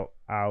like out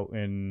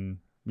in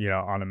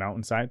on a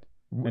mountainside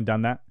and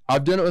done that?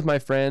 I've done it with my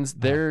friends.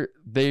 They are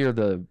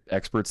the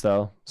experts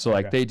though. So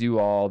like they do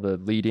all the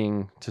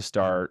leading to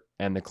start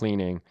and the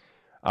cleaning.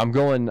 I'm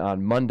going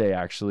on Monday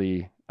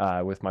actually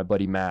with my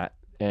buddy Matt,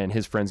 and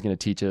his friend's gonna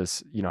teach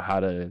us how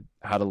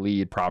to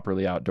lead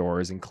properly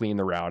outdoors and clean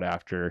the route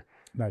after.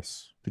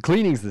 Nice. The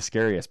cleaning's the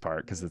scariest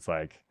part because it's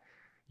like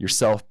you're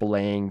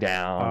self-belaying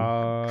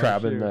down,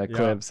 crabbing the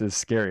clips is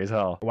scary as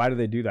hell. Why do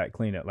they do that?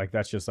 Clean it? Like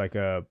that's just like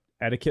a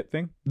etiquette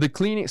thing? The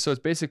cleaning, so it's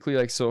basically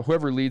like, so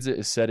whoever leads it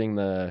is setting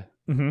the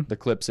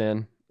clips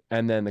in,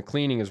 and then the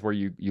cleaning is where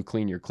you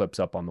clean your clips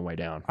up on the way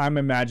down. I'm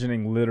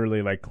imagining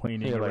literally like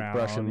cleaning around. Like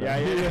brushing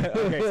them.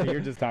 Okay, so you're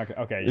just talking,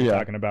 you're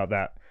talking about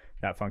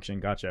that function.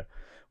 Gotcha.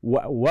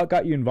 What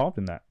got you involved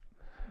in that?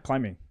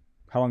 Climbing.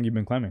 How long you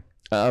been climbing?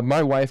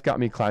 My wife got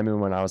me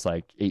climbing when I was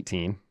like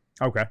 18.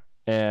 Okay.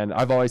 And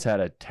I've always had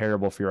a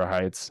terrible fear of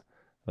heights.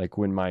 Like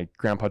when my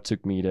grandpa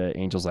took me to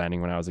Angel's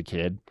Landing when I was a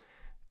kid,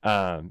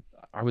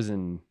 I was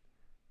in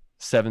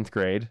 7th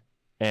grade,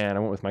 and I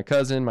went with my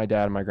cousin, my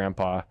dad, and my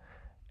grandpa,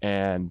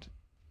 and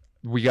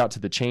we got to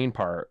the chain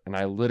part, and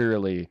I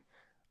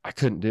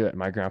couldn't do it.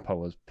 My grandpa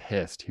was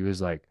pissed. He was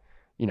like,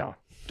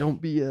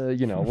 don't be a,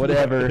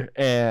 whatever.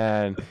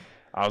 And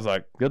I was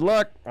like, good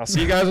luck. I'll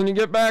see you guys when you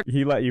get back.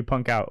 He let you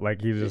punk out. Like,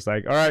 he's just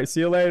like, all right, see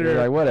you later. You're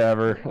like,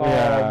 whatever.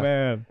 Oh,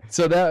 man.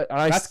 So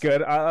that's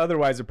good.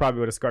 Otherwise, it probably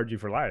would have scarred you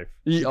for life.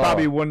 You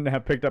probably wouldn't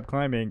have picked up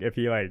climbing if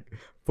he, like,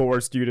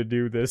 forced you to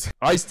do this.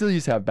 I still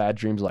used to have bad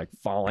dreams, like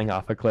falling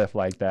off a cliff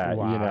like that,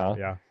 Wow, you know?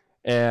 Yeah.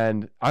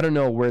 And I don't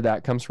know where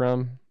that comes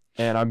from.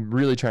 And I'm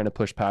really trying to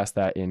push past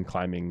that in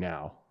climbing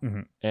now.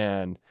 Mm-hmm.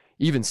 And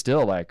even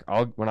still, like,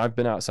 when I've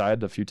been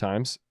outside a few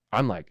times,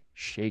 I'm like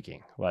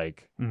shaking,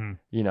 like,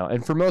 you know,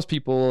 and for most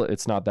people,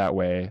 it's not that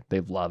way. They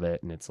love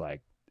it. And it's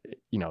like,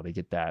 you know, they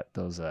get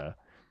those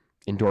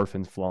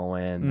endorphins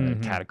flowing, the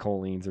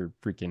catecholamines are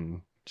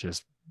freaking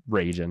just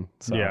raging.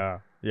 So.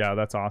 Yeah,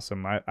 that's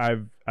awesome.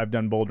 I've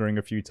done bouldering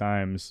a few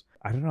times.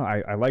 I don't know.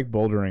 I like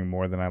bouldering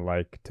more than I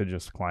like to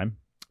just climb.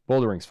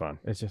 Bouldering's fun.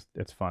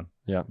 It's fun.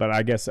 Yeah. But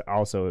I guess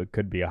also it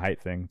could be a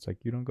height thing. It's like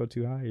you don't go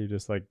too high. You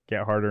just like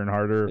get harder and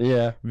harder.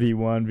 Yeah.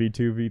 V1,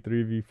 V2,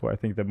 V3, V4. I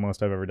think the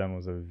most I've ever done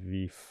was a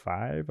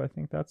V5. I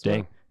think that's Dang.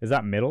 What, is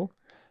that middle?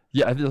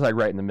 Yeah, I think it's like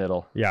right in the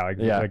middle. Yeah, like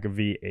a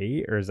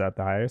V8, or is that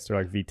the highest, or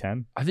like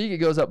V10? I think it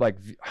goes up like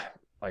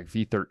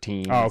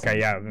V13. Oh, okay,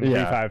 yeah.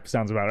 V5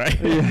 sounds about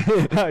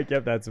right. I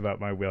guess that's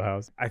about my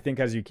wheelhouse. I think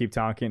as you keep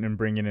talking and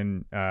bringing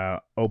in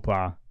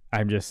OPA,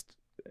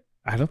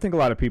 I don't think a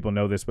lot of people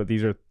know this, but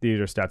these are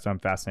stats I'm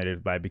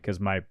fascinated by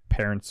because my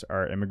parents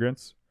are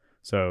immigrants.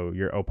 So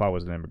your OPA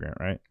was an immigrant,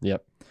 right?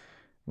 Yep.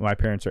 My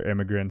parents are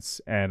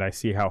immigrants, and I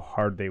see how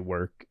hard they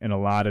work. And a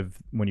lot of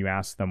when you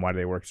ask them why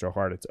they work so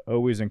hard, it's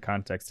always in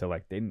context to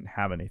like they didn't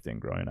have anything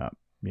growing up.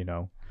 You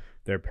know,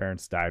 their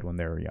parents died when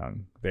they were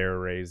young. They were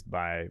raised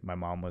by, my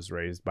mom was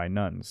raised by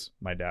nuns.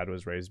 My dad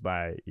was raised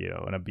by, you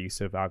know, an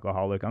abusive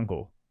alcoholic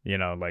uncle. You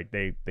know, like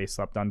they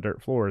slept on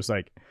dirt floors.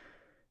 Like,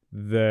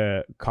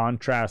 the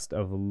contrast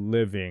of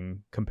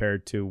living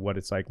compared to what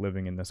it's like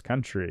living in this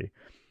country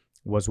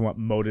was what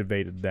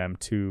motivated them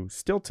to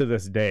still to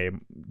this day.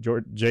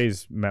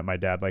 Jay's met my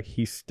dad. Like,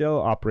 he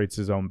still operates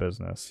his own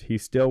business. He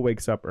still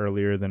wakes up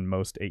earlier than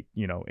most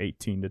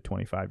 18 to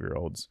 25 year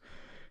olds.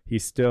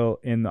 He's still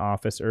in the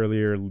office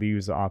earlier,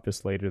 leaves the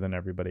office later than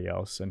everybody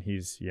else. And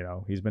he's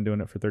been doing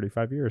it for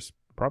 35 years,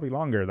 probably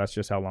longer. That's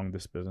just how long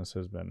this business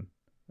has been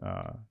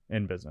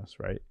in business.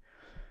 Right.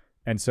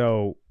 And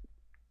so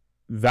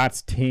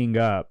that's teeing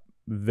up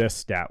this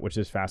stat, which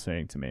is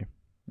fascinating to me.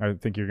 I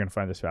think you're going to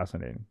find this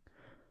fascinating.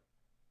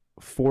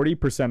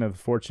 40% of the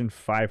Fortune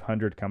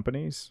 500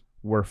 companies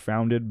were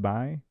founded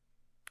by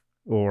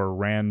or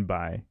ran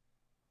by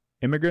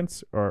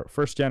immigrants, or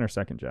first gen or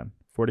second gen.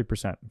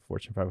 40% of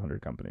Fortune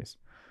 500 companies.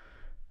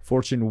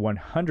 Fortune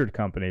 100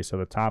 companies, so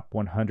the top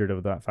 100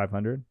 of that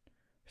 500,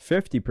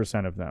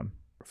 50% of them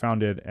were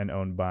founded and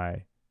owned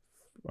by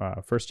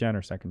first gen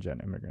or second gen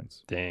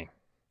immigrants. Dang.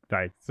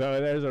 Like, so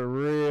there's a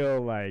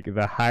real, like,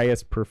 the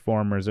highest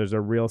performers, there's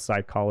a real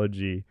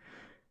psychology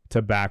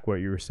to back what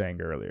you were saying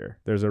earlier.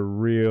 There's a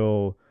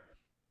real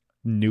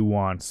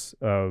nuance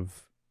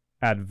of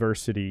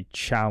adversity,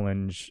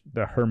 challenge,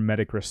 the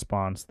hermetic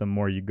response. The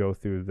more you go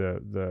through,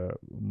 the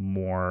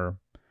more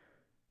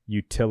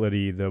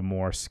utility, the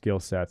more skill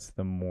sets,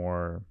 the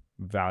more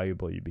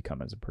valuable you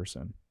become as a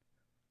person.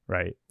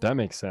 Right. That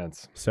makes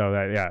sense. So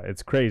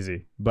it's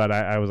crazy. But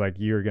I was like,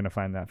 you're going to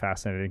find that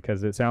fascinating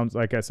because it sounds,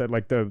 like I said,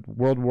 like the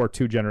World War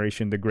II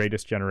generation, the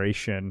greatest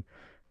generation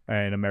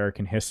in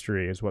American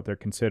history is what they're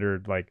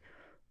considered. Like,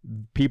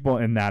 people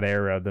in that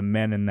era, the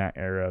men in that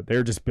era,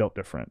 they're just built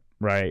different.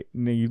 Right.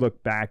 And then you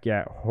look back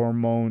at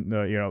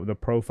the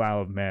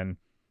profile of men,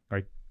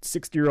 like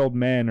 60-year-old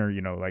men, or,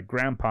 like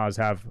grandpas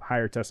have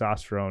higher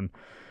testosterone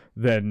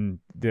than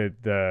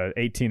the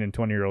 18 and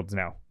 20-year-olds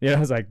now.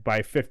 Yeah, it's like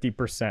by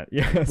 50%.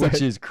 Yeah,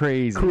 which is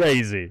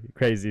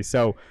crazy.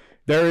 So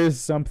there is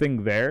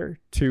something there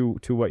to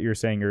what you're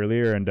saying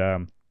earlier,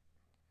 and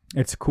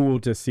it's cool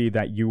to see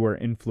that you were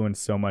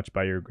influenced so much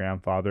by your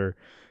grandfather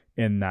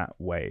in that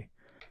way.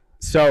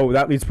 So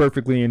that leads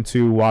perfectly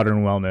into Water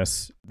and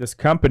Wellness. This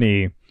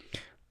company,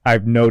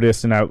 I've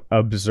noticed and I've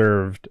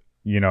observed,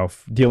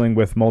 dealing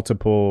with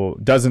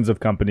dozens of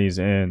companies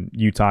in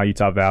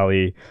Utah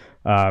Valley,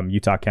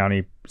 Utah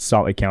County,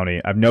 Salt Lake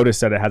County. I've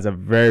noticed that it has a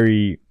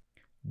very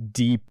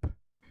deep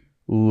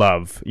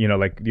love.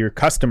 Like your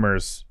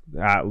customers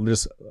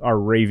just are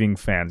raving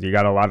fans. You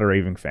got a lot of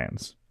raving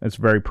fans. It's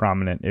very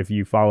prominent. If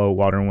you follow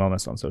Water and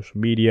Wellness on social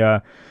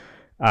media,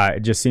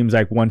 it just seems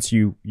like once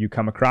you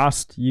come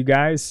across you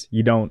guys,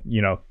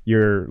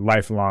 you're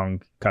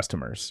lifelong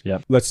customers.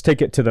 Yep. Let's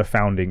take it to the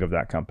founding of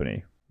that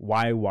company.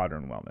 Why Water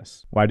and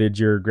Wellness? Why did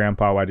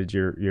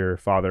your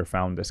father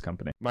found this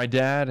company? My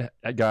dad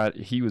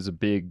he was a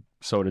big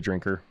soda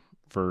drinker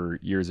for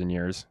years and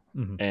years.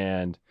 Mm-hmm.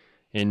 And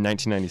in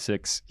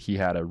 1996, he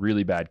had a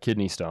really bad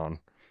kidney stone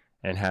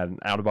and had an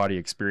out-of-body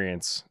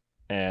experience.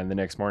 And the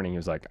next morning he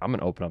was like, I'm going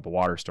to open up a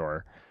water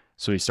store.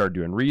 So he started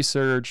doing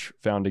research,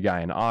 found a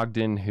guy in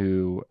Ogden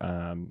who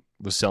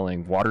was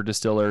selling water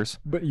distillers.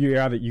 But you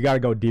got to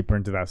go deeper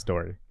into that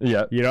story.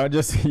 Yeah. You don't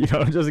just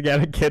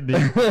get a kidney,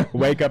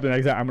 wake up the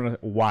next day.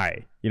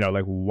 Why?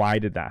 Like, why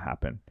did that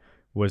happen?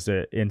 Was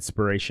it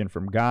inspiration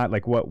from God?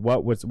 Like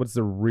what's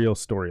the real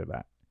story of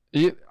that?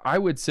 I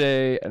would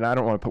say, and I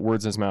don't want to put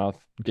words in his mouth,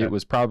 Okay. it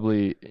was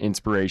probably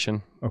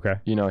inspiration. Okay.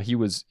 You know, he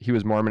was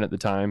Mormon at the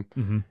time,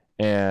 Mm-hmm.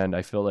 and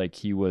I feel like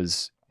he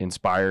was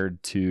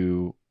inspired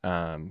to,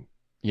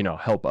 you know,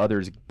 help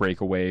others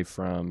break away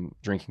from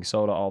drinking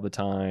soda all the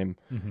time.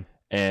 Mm-hmm.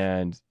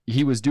 And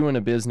he was doing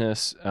a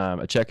business,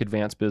 a check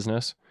advance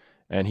business,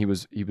 and he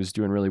was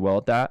doing really well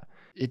at that.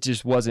 It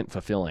just wasn't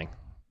fulfilling.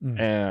 Mm-hmm.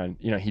 And,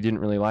 you know, he didn't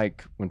really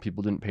like when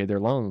people didn't pay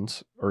their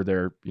loans or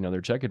their, you know,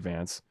 their check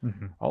advance.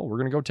 Mm-hmm. Oh, we're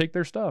going to go take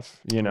their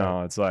stuff. You know,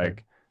 Right. it's like,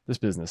 Right. this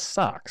business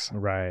sucks.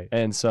 Right.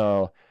 And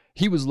so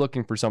he was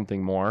looking for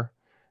something more.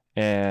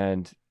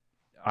 And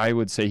I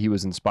would say he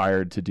was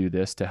inspired to do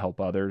this to help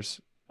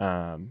others.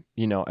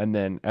 You know, and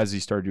then as he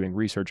started doing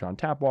research on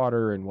tap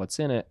water and what's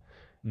in it,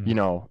 Mm-hmm. you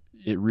know,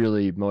 it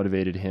really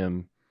motivated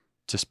him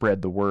to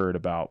spread the word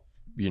about,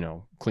 you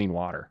know, clean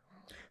water.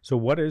 So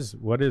what is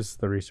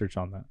the research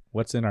on that?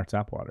 What's in our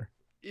tap water?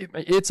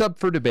 It's up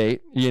for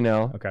debate, you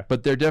know, Okay.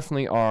 but there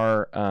definitely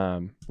are,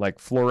 like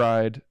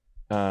fluoride.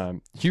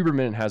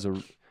 Huberman has a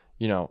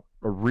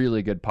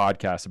really good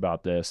podcast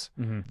about this.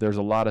 Mm-hmm. There's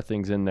a lot of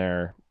things in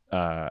there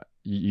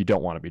you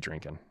don't want to be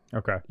drinking.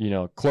 Okay. You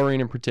know,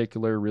 chlorine in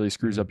particular really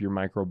screws Mhm. up your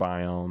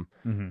microbiome.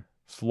 Mm-hmm.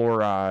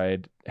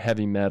 Fluoride,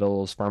 heavy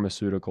metals,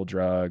 pharmaceutical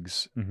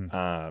drugs.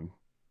 Mm-hmm.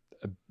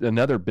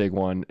 Another big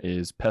one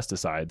is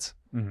pesticides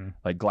Mm-hmm.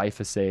 like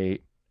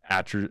glyphosate,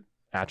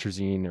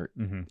 atrazine or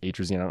Mm-hmm.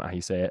 atrazine, I don't know how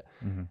you say it.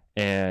 Mm-hmm.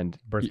 And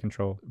Birth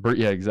control.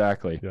 yeah,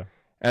 exactly. Yeah.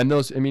 And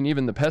those, I mean,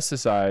 even the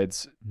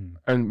pesticides Mm-hmm.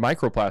 and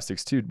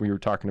microplastics too, we were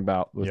talking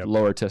about with Yep.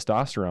 lower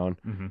testosterone,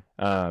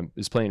 Mm-hmm.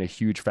 is playing a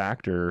huge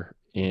factor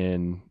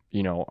in,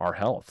 you know, our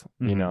health,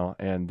 you Mhm. know,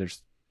 and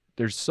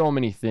there's so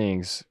many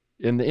things,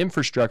 and the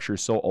infrastructure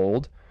is so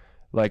old.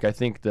 Like, I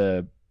think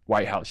the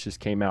White House just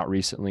came out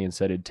recently and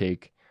said it'd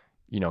take,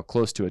 you know,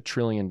 close to $1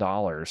 trillion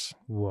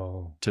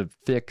Whoa. to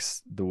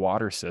fix the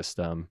water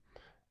system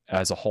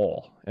as a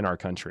whole in our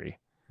country.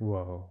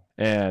 Whoa.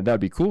 And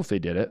that'd be cool if they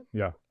did it.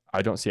 Yeah.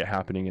 I don't see it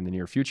happening in the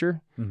near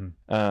future.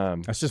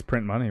 Mm-hmm. Let's just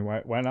print money.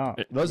 Why not?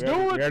 Let's We do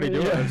already- it. We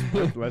already do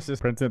Yeah. it. Let's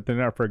just print it thin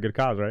out for a good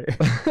cause, right?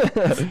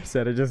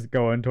 Instead of just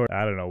going toward,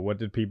 I don't know, what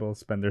did people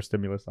spend their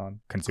stimulus on?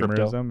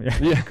 Consumerism?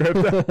 Yeah.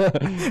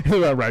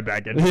 Crypto. Went right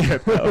back into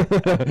crypto.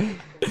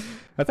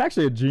 That's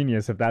actually a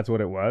genius if that's what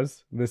it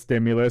was. The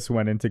stimulus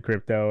went into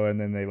crypto and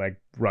then they like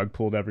rug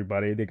pulled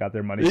everybody. They got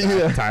their money back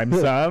Yeah. times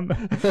some.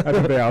 I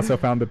think they also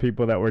found the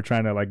people that were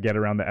trying to like get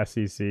around the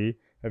SEC.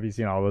 Have you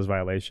seen all those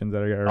violations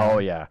that are around? Oh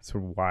yeah. It's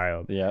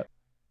wild. Yeah.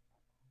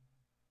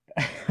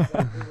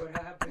 Exactly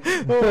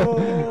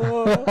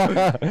what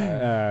happened.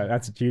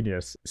 That's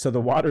genius. So the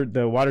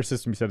water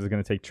system you said is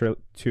going to take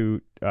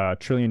 $2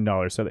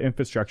 trillion. So the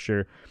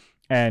infrastructure,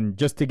 and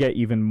just to get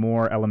even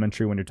more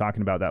elementary when you're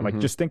talking about that, like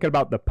Mhm. just think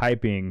about the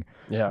piping,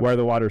 Yeah. where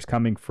the water's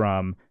coming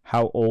from,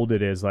 how old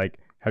it is. Like,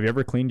 have you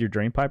ever cleaned your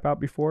drain pipe out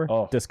before?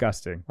 Oh.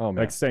 Disgusting. Oh,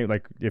 man. Like say,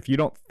 like if you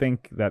don't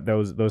think that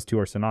those two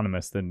are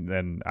synonymous,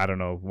 then I don't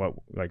know what,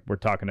 like we're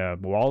talking to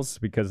walls,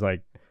 because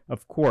like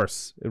of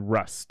course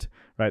rust,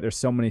 right? There's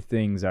so many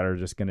things that are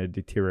just going to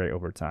deteriorate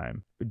over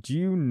time. Do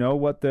you know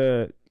what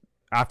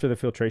after the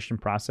filtration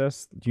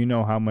process, do you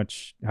know how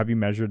much, have you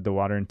measured the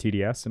water in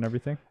TDS and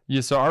everything? Yeah.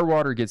 So our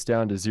water gets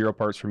down to 0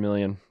 parts per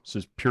million. So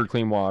it's pure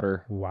clean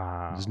water.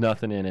 Wow. There's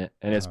nothing in it,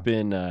 and it's Wow.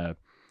 been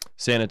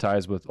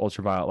sanitized with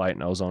ultraviolet light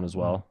and ozone as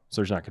well.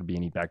 So there's not going to be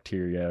any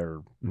bacteria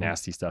or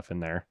nasty stuff in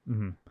there.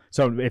 Mm-hmm.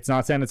 So it's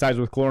not sanitized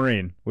with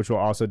chlorine, which will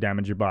also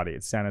damage your body.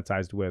 It's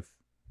sanitized with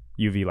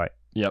UV light.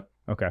 Yep.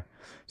 Okay.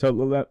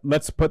 So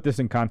let's put this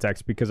in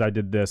context, because I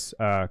did this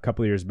a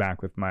couple of years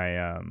back with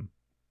my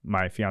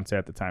my fiance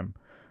at the time.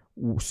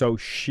 So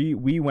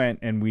we went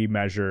and we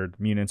measured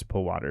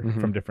municipal water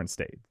Mhm. from different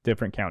states,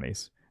 different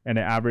counties, and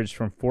it averaged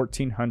from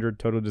 1,400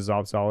 total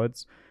dissolved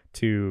solids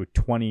to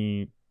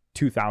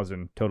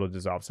 22,000 total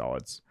dissolved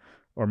solids,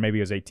 or maybe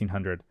it was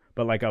 1,800.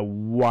 But like a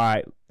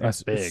wide.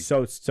 That's big.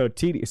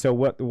 So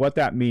what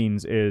that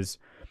means is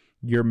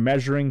you're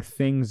measuring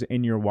things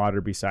in your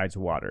water besides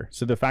water.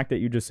 So the fact that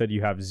you just said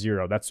you have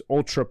 0, that's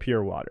ultra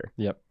pure water.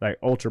 Yep. Like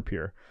ultra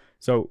pure.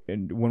 So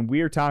when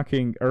we were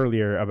talking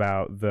earlier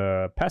about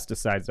the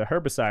pesticides, the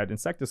herbicide,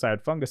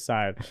 insecticide,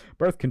 fungicide,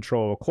 birth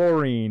control,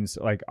 chlorines,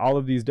 like all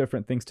of these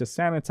different things to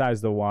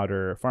sanitize the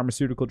water,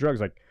 pharmaceutical drugs,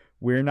 like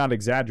we're not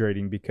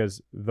exaggerating, because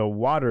the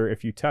water,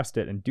 if you test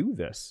it and do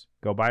this,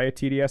 go buy a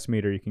TDS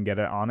meter. You can get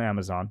it on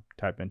Amazon.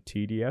 Type in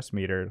TDS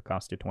meter. It'll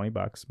cost you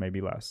 $20, maybe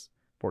less,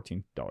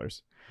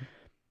 $14.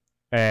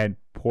 And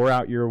pour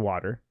out your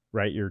water,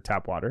 right? Your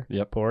tap water.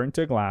 Yep. Pour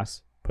into a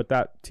glass. Put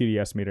that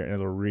TDS meter and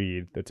it'll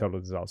read the total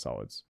dissolved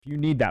solids. If you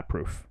need that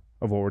proof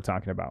of what we're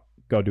talking about,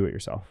 go do it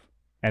yourself.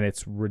 And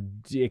it's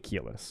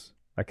ridiculous.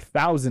 Like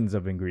thousands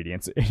of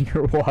ingredients in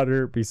your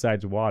water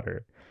besides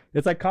water.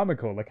 It's like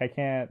comical. Like I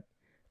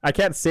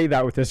can't say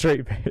that with a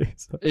straight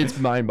face. It's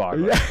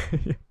mind-boggling.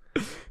 Yeah.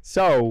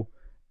 So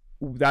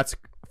that's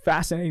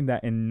fascinating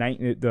that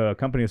the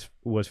company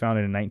was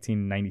founded in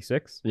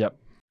 1996. Yep.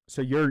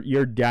 So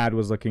your dad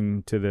was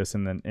looking to this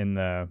in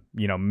the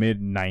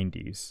mid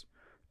 90s,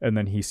 and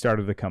then he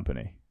started the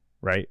company,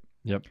 right?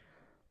 Yep.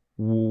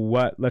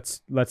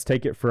 Let's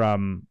take it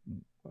from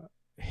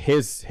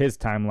his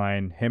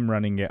timeline, him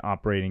running it,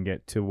 operating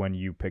it, to when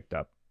you picked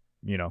up.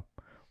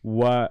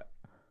 What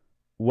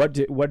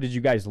did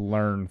you guys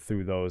learn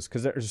through those?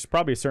 Because there's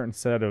probably a certain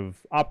set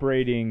of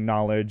operating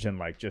knowledge and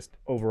like just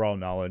overall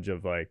knowledge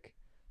of like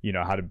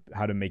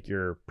how to make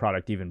your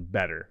product even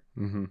better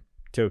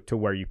to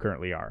where you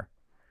currently are.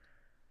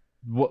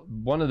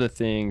 One of the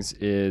things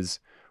is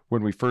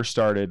when we first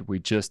started, we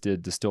just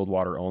did distilled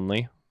water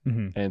only,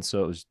 and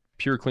so it was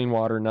pure clean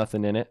water,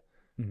 nothing in it.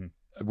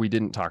 We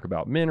didn't talk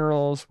about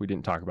minerals. We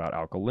didn't talk about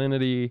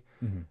alkalinity.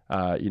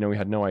 We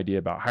had no idea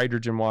about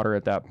hydrogen water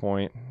at that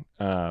point.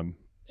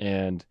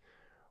 And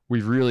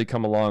we've really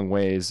come a long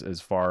ways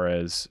as far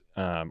as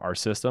our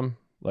system.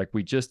 Like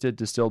we just did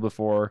distilled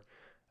before.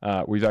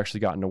 We've actually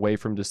gotten away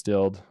from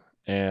distilled,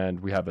 and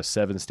we have a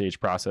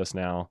 7-stage process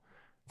now.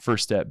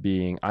 First step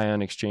being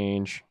ion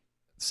exchange,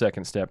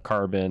 second step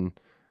carbon,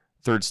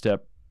 third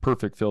step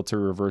perfect filter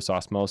reverse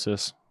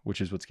osmosis,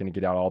 which is what's going to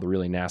get out all the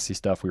really nasty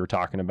stuff we were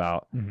talking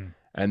about.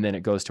 And then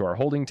it goes to our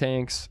holding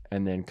tanks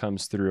and then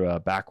comes through a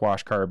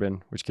backwash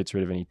carbon, which gets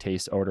rid of any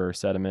taste, odor, or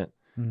sediment.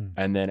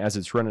 And then as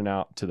it's running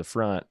out to the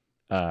front,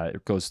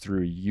 it goes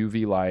through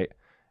UV light,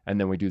 and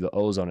then we do the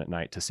ozone at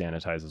night to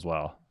sanitize as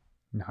well.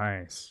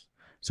 Nice.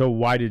 So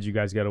why did you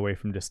guys get away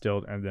from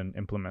distilled and then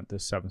implement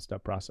this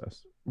 7-step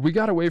process? We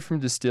got away from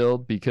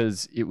distilled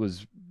because it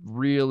was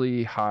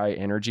really high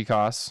energy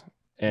costs,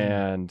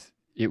 and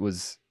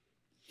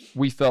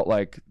we felt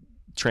like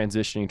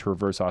transitioning to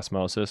reverse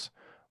osmosis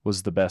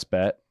was the best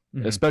bet,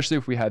 especially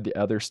if we had the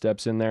other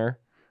steps in there,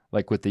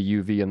 like with the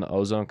UV and the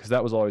ozone, because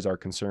that was always our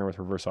concern with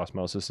reverse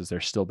osmosis, is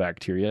there's still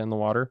bacteria in the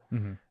water.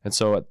 And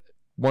so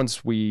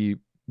once we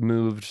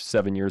moved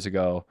 7 years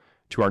ago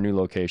to our new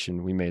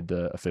location, we made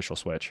the official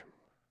switch.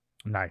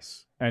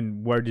 Nice.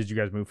 And where did you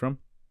guys move from?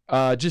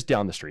 Just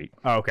down the street.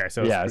 Oh, okay.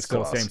 So it's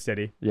still the same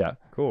city. Yeah.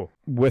 Cool.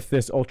 With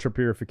this ultra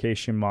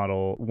purification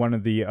model, one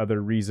of the other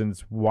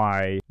reasons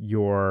why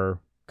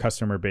your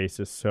customer base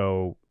is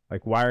so,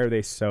 like, why are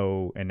they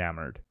so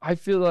enamored? I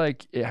feel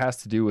like it has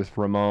to do with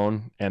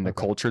Ramon and the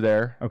culture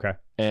there. Okay.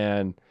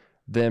 And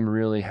them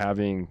really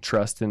having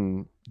trust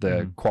in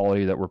the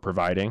quality that we're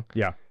providing.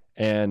 Yeah.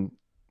 And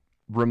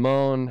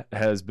Ramon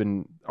has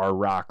been our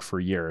rock for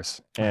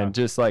years, and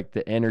just like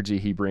the energy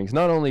he brings,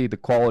 not only the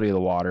quality of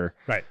the water,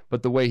 right,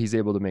 but the way he's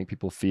able to make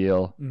people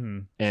feel,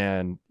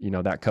 and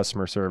that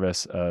customer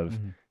service of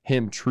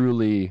him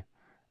truly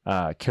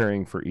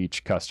caring for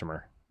each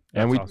customer.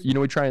 That's and we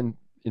awesome. we try and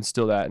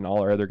instill that in all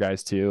our other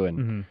guys too,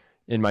 and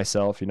in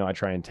myself. I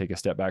try and take a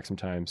step back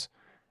sometimes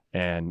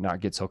and not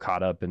get so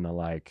caught up in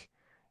the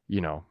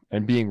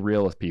and being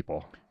real with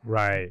people.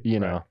 Right.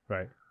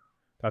 Right.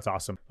 That's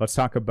awesome. Let's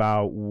talk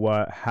about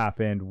what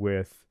happened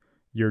with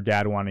your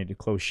dad wanting to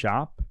close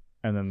shop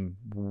and then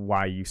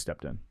why you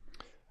stepped in.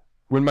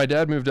 When my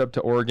dad moved up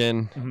to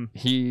Oregon,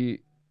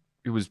 he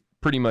was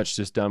pretty much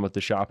just done with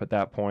the shop at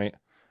that point.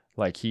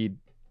 Like he'd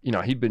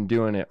been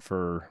doing it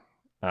for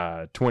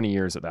 20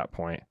 years at that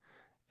point,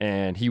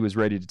 and he was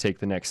ready to take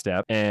the next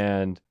step.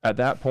 And at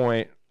that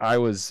point, I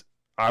was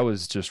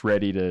just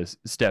ready to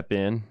step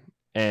in,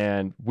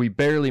 and we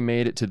barely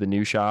made it to the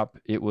new shop.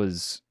 It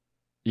was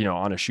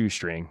on a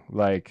shoestring.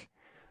 I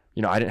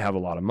didn't have a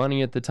lot of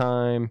money at the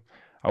time.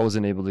 I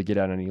wasn't able to get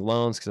out any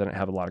loans because I didn't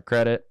have a lot of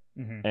credit.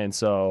 And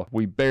so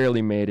we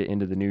barely made it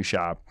into the new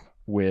shop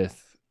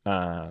with,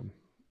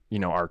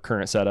 our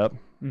current setup.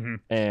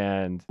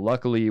 And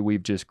luckily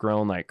we've just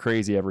grown like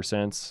crazy ever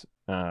since.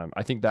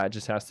 I think that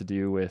just has to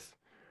do with,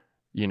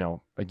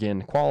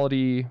 again,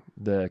 quality,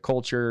 the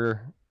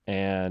culture,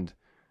 and,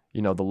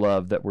 the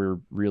love that we're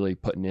really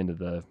putting into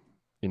the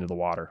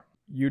water.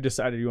 You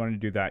decided you wanted to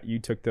do that. You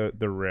took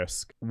the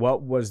risk.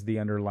 What was the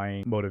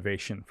underlying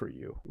motivation for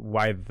you?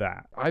 Why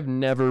that? I've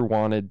never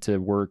wanted to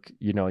work,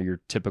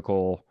 your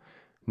typical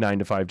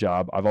 9-to-5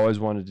 job. I've always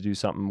wanted to do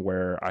something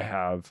where I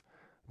have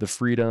the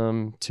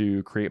freedom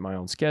to create my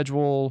own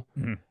schedule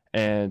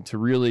and to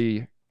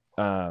really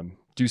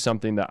do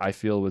something that I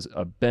feel was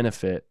a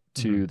benefit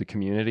to the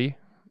community.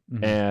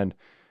 And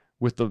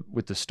with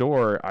the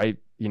store,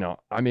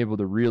 I'm able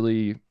to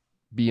really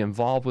be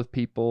involved with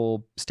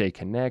people, stay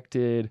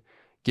connected,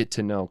 get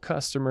to know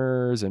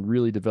customers, and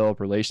really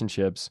develop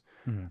relationships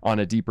on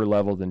a deeper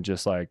level than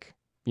just like,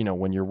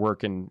 when you're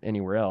working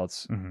anywhere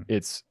else.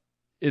 It's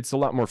a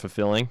lot more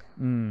fulfilling.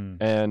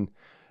 And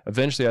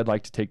eventually I'd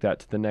like to take that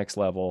to the next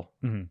level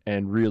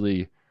and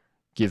really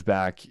give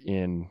back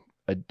in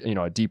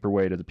a deeper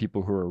way to the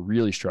people who are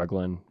really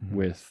struggling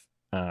with,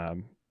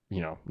 not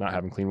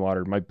having clean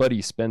water. My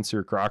buddy,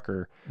 Spencer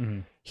Crocker,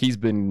 he's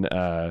been,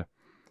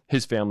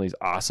 his family's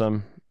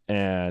awesome.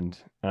 And,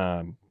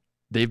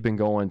 they've been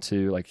going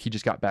to, he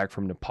just got back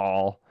from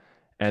Nepal,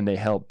 and they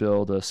helped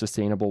build a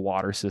sustainable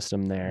water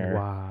system there.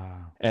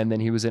 Wow. And then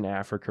he was in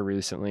Africa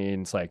recently,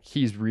 and it's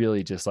he's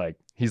really just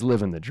he's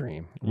living the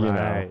dream, you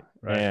know?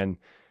 Right. And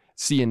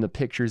seeing the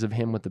pictures of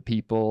him with the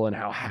people and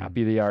how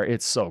happy they are.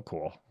 It's so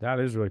cool. That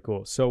is really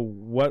cool. So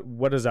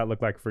what does that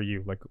look like for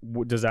you? Like,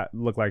 does that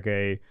look like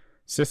a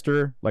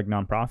sister, like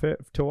nonprofit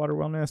to water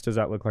wellness? Does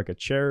that look like a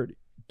charity?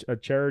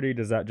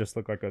 Does that just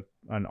look like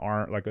an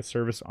arm, like a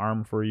service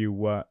arm for you?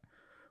 What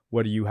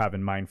do you have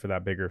in mind for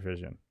that bigger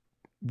vision?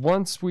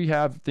 Once we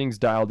have things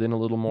dialed in a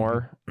little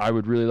more, I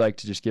would really like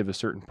to just give a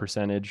certain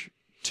percentage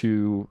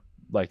to,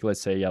 like,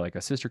 let's say, like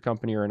a sister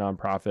company or a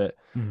nonprofit,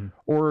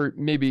 or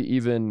maybe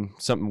even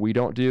something we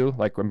don't do.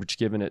 Like, I'm just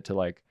giving it to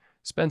like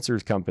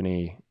Spencer's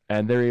company,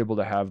 and they're able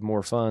to have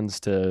more funds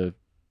to,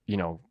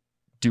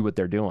 do what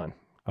they're doing,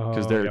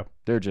 because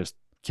they're just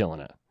killing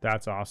it.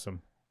 That's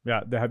awesome.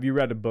 Yeah. Have you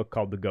read a book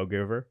called The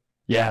Go-Giver?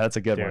 Yeah, that's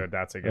a good Dude, one.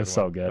 That's a good one.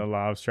 So good. The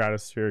Law of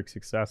Stratospheric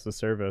Success, the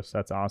service.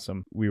 That's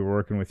awesome. We were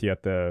working with you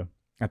at the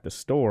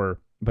store,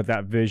 but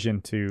that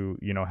vision to,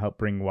 help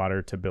bring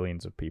water to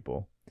billions of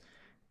people.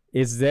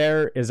 Is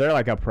there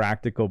like a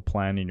practical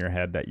plan in your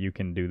head that you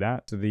can do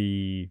that?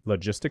 The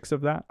logistics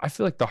of that? I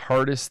feel like the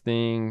hardest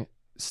thing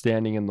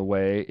standing in the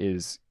way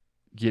is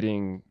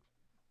getting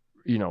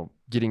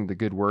the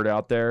good word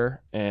out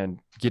there and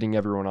getting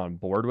everyone on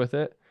board with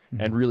it,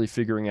 and really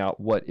figuring out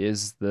what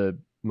is the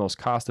most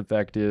cost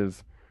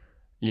effective,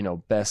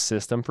 best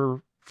system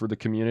for the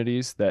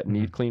communities that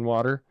need clean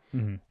water,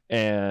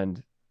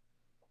 and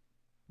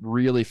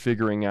really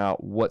figuring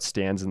out what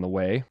stands in the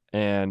way.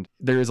 And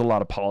there is a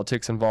lot of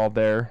politics involved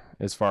there,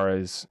 as far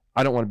as,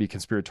 I don't want to be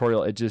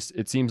conspiratorial.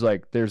 It seems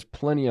like there's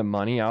plenty of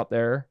money out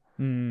there.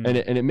 And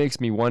it makes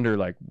me wonder,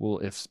 like, well,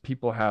 if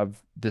people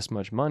have this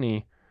much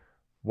money,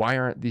 why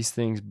aren't these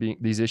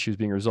issues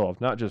being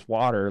resolved? Not just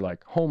water,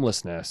 like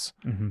homelessness,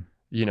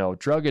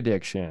 drug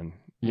addiction,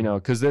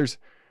 because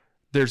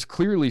there's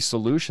clearly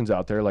solutions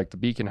out there, like the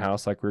Beacon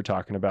House, like we were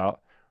talking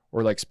about,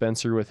 or like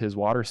Spencer with his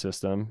water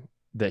system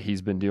that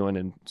he's been doing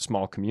in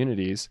small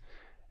communities.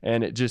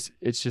 And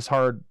it's just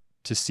hard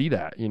to see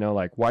that,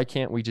 like, why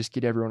can't we just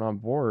get everyone on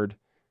board?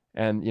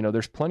 And,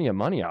 there's plenty of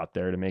money out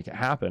there to make it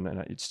happen. And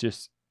it's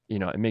just,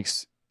 it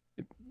makes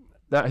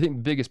that, I think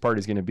the biggest part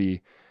is going to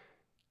be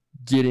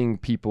getting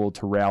people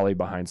to rally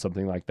behind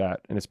something like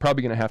that. And it's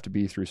probably going to have to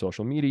be through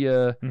social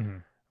media,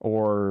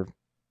 or,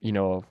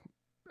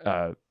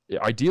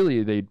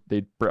 ideally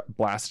they'd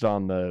blast it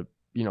on the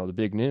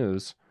big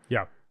news.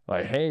 Yeah.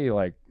 Like, hey,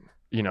 like,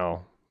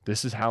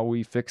 this is how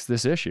we fix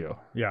this issue.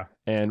 Yeah.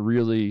 And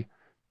really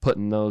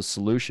putting those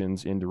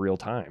solutions into real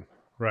time.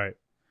 Right.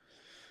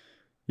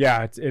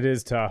 Yeah, it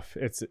is tough.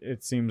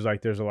 It seems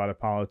like there's a lot of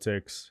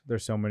politics.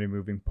 There's so many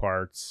moving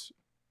parts,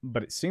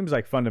 but it seems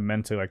like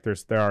fundamentally, like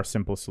there are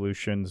simple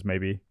solutions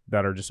maybe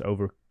that are just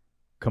over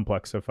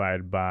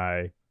complexified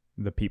by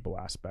the people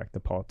aspect, the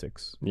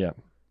politics. Yeah.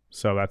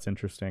 So that's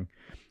interesting.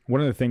 One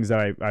of the things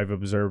that I've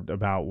observed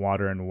about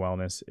water and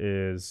wellness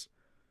is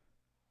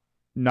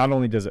not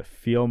only does it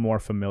feel more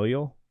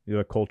familial,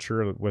 the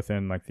culture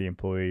within like the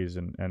employees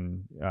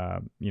and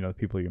the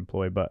people you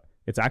employ, but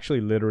it's actually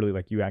literally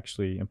like you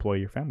actually employ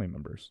your family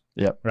members.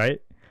 Yeah.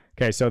 Right.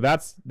 Okay. So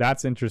that's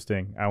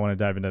interesting. I want to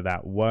dive into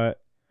that.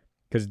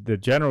 Because the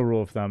general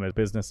rule of thumb is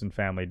business and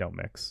family don't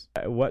mix.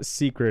 What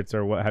secrets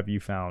or what have you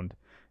found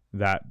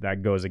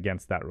that goes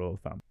against that rule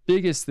of thumb?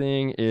 Biggest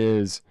thing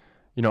is,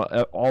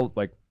 all,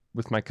 like,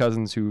 with my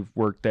cousins who've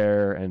worked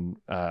there and,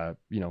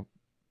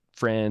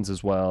 friends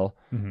as well,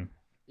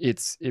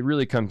 it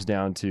really comes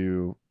down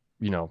to,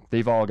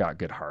 they've all got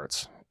good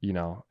hearts,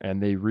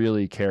 and they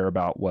really care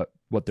about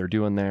what they're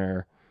doing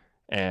there.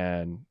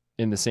 And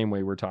in the same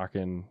way we're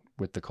talking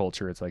with the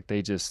culture, it's like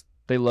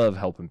they love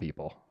helping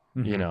people,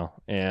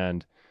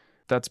 and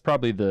that's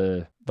probably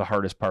the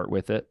hardest part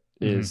with it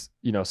is,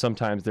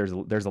 sometimes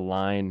there's a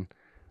line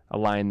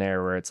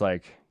there where it's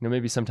like,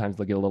 maybe sometimes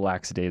they'll get a little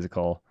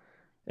lackadaisical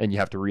and you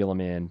have to reel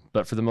them in,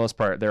 but for the most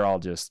part, they're all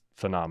just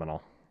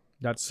phenomenal.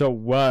 So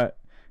what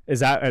is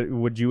that?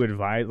 Would you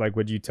advise, like,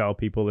 would you tell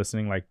people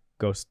listening, like,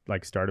 go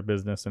like start a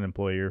business and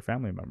employ your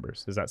family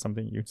members? Is that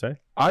something you'd say?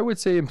 I would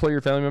say employ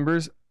your family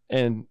members,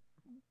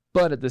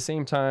 but at the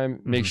same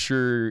time, make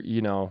sure,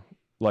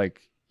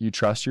 like, you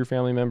trust your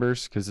family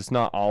members, because it's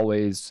not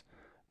always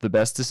the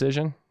best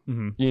decision.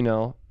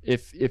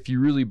 If you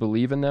really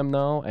believe in them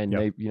though,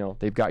 and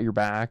they've got your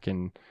back,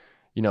 and,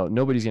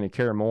 nobody's going to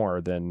care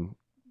more than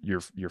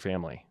your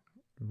family.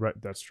 Right.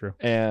 That's true.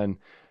 And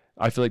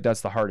I feel like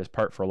that's the hardest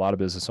part for a lot of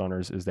business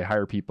owners is they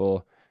hire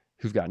people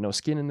who've got no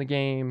skin in the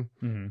game,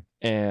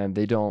 and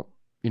they don't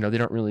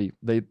really,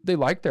 they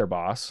like their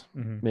boss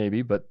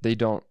maybe, but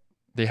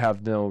they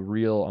have no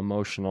real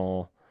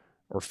emotional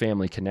or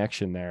family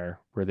connection there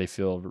where they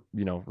feel,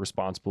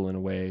 responsible in a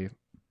way,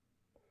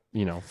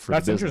 for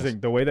that's the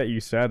interesting. The way that you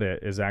said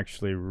it is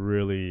actually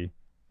really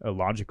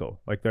logical.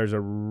 Like, there's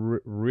a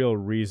real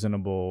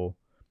reasonable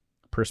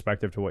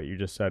perspective to what you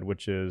just said,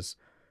 which is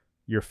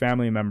your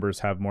family members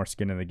have more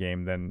skin in the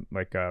game than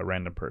like a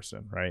random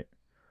person, right?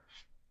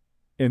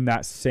 In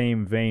that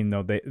same vein,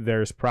 though,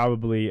 there's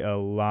probably there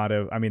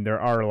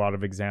are a lot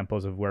of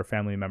examples of where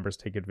family members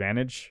take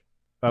advantage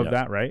of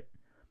that, right?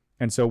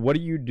 And so what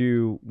do you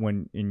do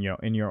when, in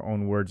your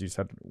own words, you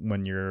said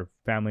when your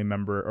family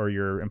member or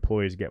your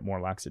employees get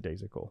more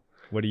lackadaisical?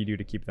 What do you do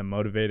to keep them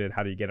motivated?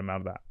 How do you get them out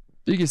of that?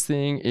 Biggest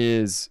thing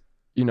is,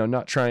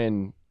 not try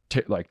and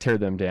tear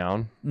them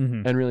down,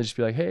 and really just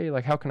be like, hey,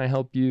 like, how can I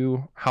help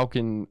you? How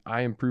can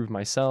I improve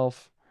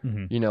myself?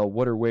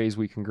 What are ways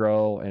we can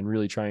grow, and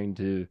really trying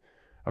to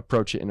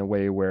approach it in a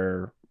way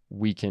where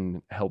we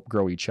can help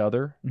grow each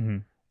other,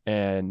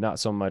 and not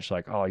so much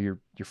like, oh, you're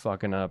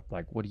fucking up.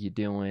 Like, what are you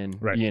doing?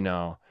 Right.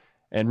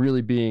 And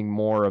really being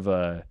more of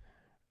a,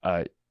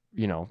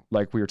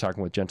 like we were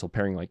talking with gentle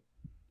pairing, like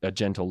a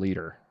gentle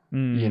leader,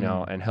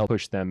 and help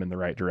push them in the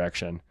right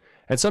direction.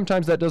 And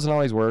sometimes that doesn't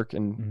always work.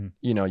 And,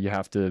 you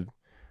have to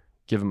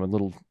give them a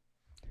little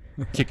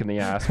kick in the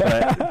ass,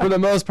 but for the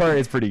most part,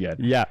 it's pretty good.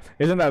 Yeah.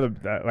 Isn't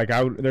that like,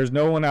 there's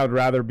no one I would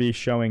rather be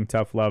showing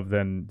tough love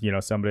than,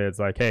 somebody that's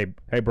like, hey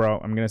bro,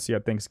 I'm going to see you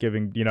at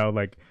Thanksgiving, like, I'm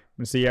going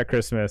to see you at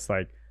Christmas,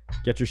 like,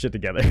 get your shit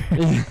together.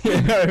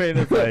 You know what I mean?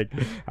 It's like,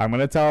 I'm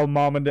going to tell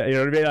mom and dad, you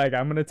know what I mean? Like,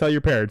 I'm going to tell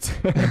your parents.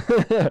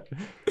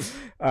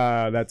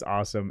 That's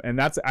awesome. And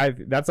that's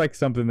like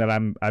something that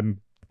I'm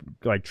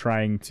like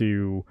trying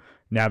to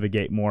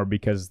navigate more,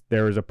 because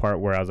there was a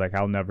part where I was like,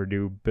 I'll never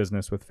do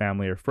business with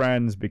family or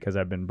friends because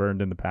I've been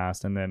burned in the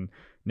past. And then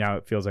now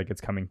it feels like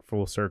it's coming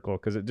full circle,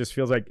 because it just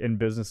feels like in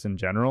business in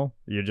general,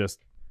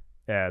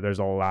 there's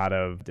a lot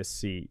of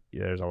deceit,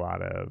 there's a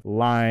lot of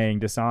lying,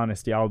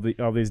 dishonesty, all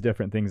these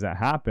different things that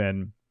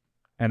happen.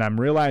 And I'm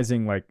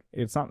realizing, like,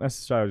 it's not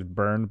necessarily I was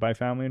burned by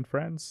family and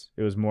friends.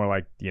 It was more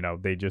like,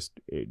 it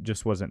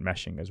just wasn't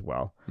meshing as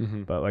well.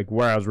 But like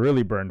where I was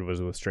really burned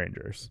was with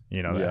strangers,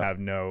 that have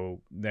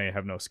no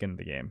skin in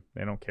the game.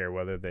 They don't care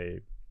whether they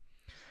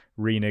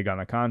renege on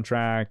a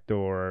contract,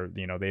 or,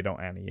 they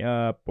don't ante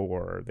up,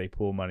 or they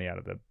pull money out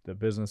of the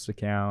business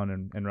account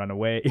and run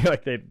away.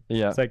 Like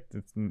it's like,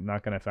 it's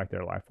not going to affect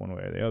their life one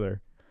way or the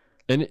other.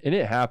 And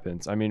it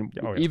happens. I mean,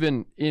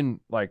 even in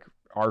like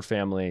our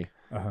family,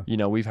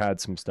 we've had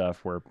some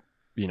stuff where,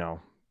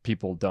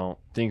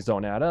 things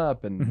don't add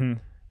up, and,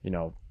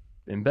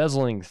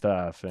 embezzling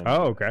stuff. And,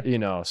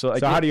 so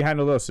how do you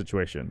handle those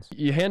situations?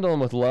 You handle them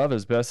with love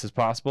as best as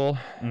possible,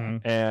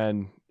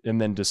 and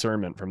then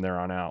discernment from there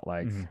on out.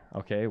 Like,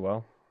 okay,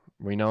 well,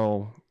 we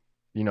know,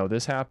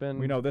 this happened.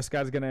 We know this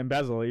guy's going to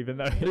embezzle, even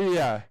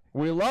though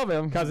we love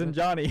him. Cousin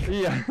Johnny.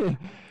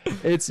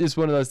 It's just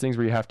one of those things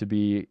where you have to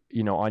be,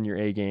 on your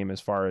A game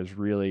as far as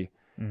really,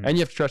 and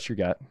you have to trust your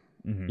gut.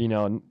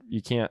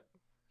 You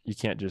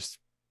can't just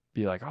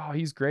be like, oh,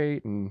 he's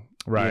great, and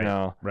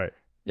right,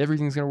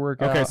 everything's gonna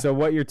work out. Okay, so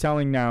what you're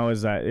telling now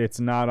is that it's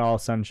not all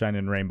sunshine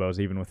and rainbows,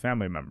 even with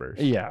family members.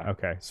 Yeah.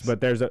 Okay,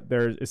 but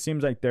it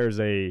seems like there's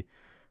a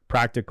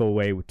practical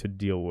way to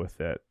deal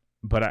with it.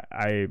 But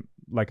I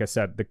like I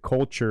said, the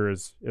culture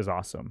is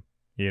awesome.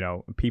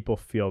 People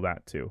feel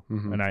that too,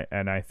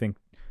 and I think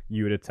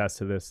you would attest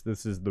to this.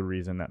 This is the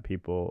reason that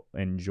people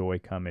enjoy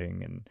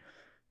coming. And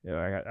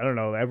I don't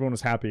know. Everyone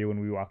was happy when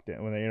we walked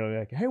in. When they're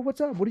like, "Hey,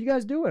 what's up? What are you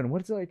guys doing?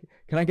 What's like?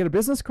 Can I get a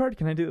business card?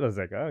 Can I do?" I was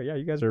like, "Oh yeah,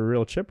 you guys are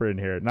real chipper in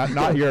here.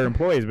 Not your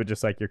employees, but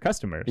just like your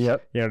customers."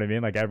 Yep. You know what I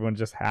mean? Like everyone's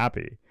just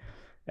happy,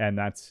 and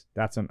that's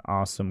an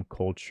awesome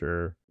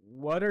culture.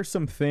 What are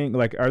some things,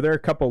 like, are there a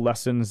couple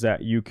lessons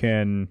that you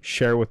can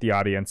share with the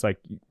audience? Like,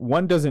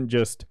 one doesn't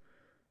just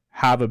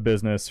have a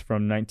business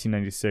from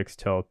 1996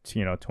 till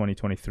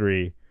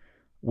 2023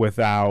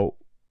 without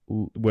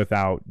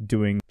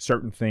doing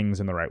certain things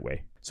in the right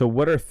way. So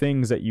what are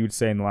things that you'd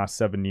say in the last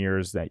 7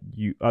 years that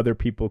other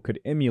people could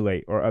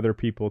emulate, or other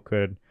people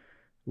could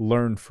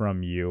learn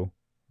from you?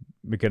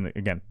 Because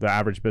again, the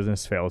average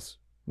business fails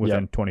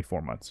within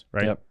 24 months,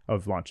 right?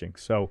 Of launching.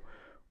 So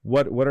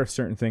what are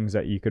certain things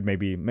that you could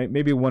maybe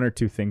one or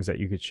two things that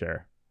you could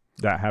share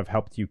that have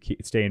helped you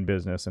stay in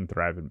business and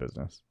thrive in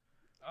business?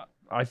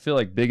 I feel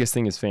like biggest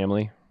thing is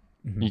family.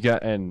 You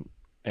got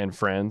and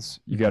friends.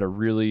 You got to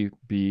really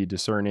be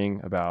discerning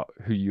about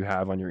who you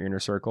have on your inner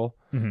circle.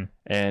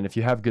 And if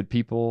you have good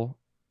people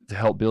to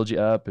help build you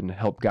up and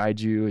help guide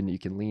you, and you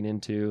can lean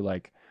into,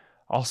 like,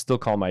 I'll still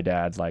call my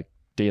dad like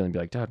daily and be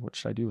like, "Dad, what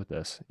should I do with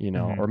this?"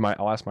 Or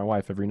I'll ask my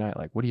wife every night,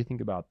 like, "What do you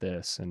think about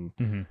this?"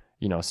 And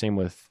same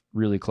with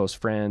really close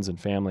friends and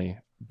family.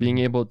 Being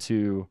able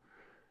to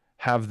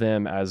have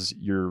them as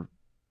your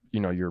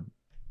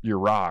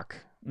rock,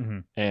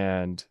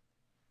 and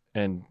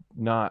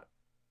not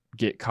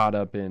get caught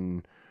up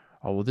in,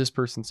 oh, well, this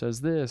person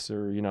says this,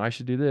 or, I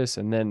should do this.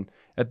 And then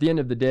at the end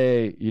of the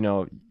day,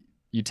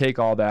 you take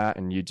all that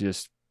and you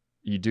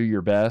do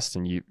your best,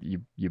 and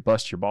you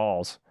bust your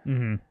balls.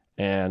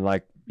 And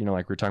like we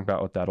were talking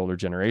about with that older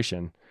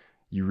generation,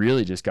 you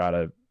really just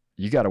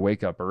you gotta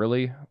wake up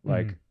early.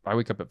 Like I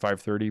wake up at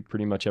 5:30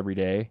 pretty much every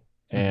day,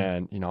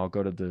 and, I'll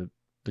go to the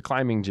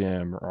climbing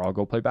gym, or I'll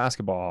go play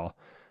basketball.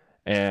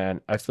 And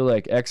I feel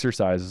like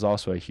exercise is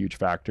also a huge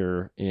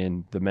factor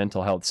in the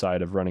mental health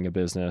side of running a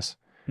business.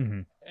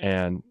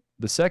 And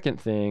the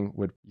second thing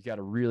you got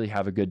to really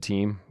have a good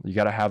team. You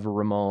got to have a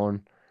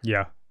Ramon,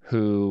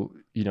 who,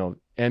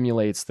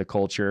 emulates the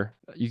culture.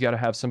 You got to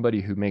have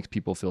somebody who makes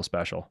people feel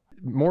special.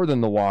 More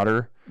than the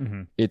water,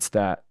 it's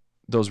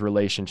those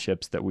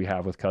relationships that we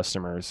have with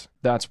customers.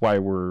 That's why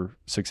we're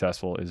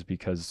successful, is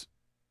because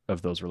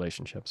of those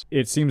relationships.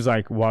 It seems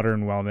like water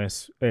and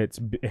wellness, it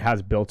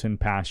has built-in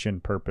passion,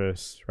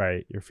 purpose,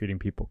 right? You're feeding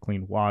people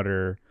clean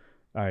water.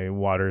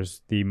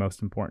 Water's the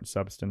most important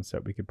substance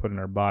that we could put in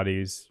our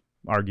bodies,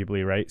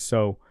 arguably, right?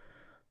 So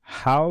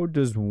how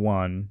does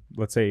one,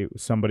 let's say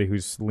somebody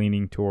who's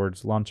leaning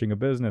towards launching a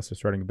business or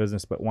starting a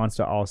business, but wants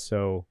to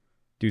also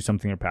do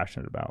something they're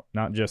passionate about,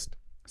 not just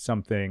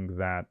something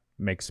that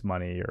makes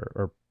money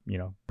or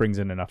brings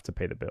in enough to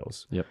pay the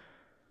bills. Yep.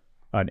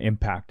 An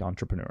impact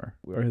entrepreneur.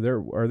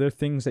 Are there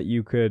things that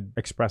you could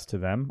express to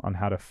them on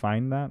how to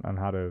find that, on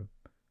how to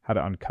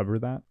uncover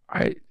that?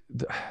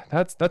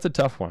 That's a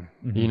tough one.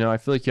 I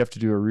feel like you have to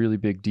do a really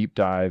big deep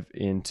dive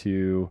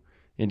into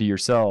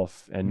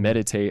yourself and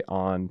meditate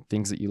on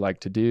things that you like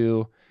to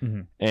do.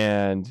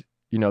 And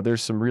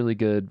there's some really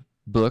good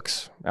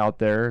books out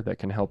there that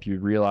can help you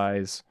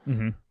realize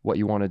what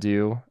you want to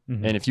do.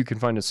 And if you can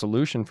find a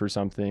solution for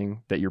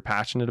something that you're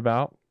passionate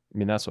about, I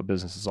mean, that's what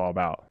business is all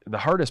about. The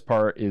hardest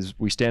part is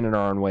we stand in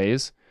our own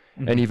ways.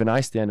 And even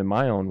I stand in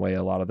my own way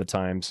a lot of the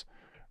times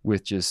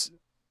with just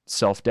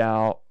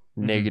self-doubt,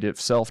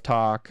 negative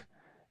self-talk,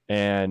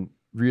 and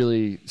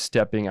really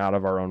stepping out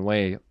of our own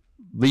way.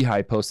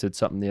 Lehigh posted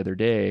something the other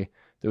day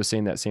that was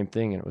saying that same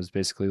thing. And it was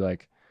basically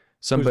like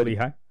somebody...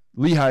 Who's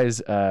Lehigh?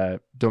 Lehigh's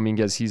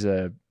Dominguez. He's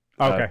a...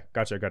 Okay.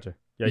 Gotcha.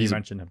 Yeah, you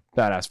mentioned him.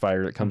 Badass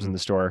fighter that comes in the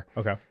store.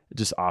 Okay.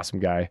 Just awesome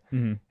guy.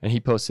 And he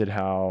posted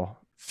how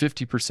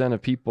 50%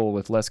 of people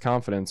with less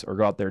confidence are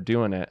go out there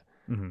doing it.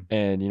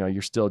 And,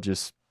 you're still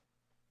just,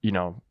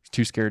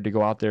 too scared to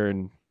go out there.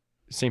 And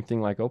same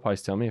thing like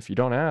Opie's telling me, if you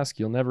don't ask,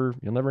 you'll never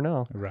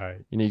know.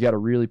 Right. You got to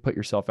really put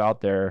yourself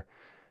out there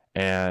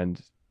and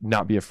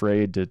not be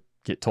afraid to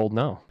get told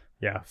no.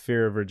 Yeah.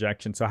 Fear of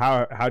rejection. So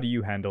how did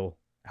you handle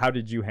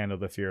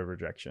the fear of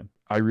rejection?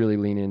 I really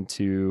lean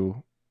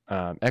into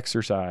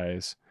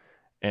exercise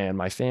and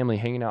my family,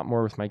 hanging out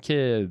more with my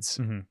kids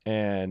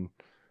and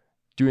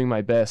doing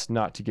my best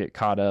not to get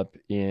caught up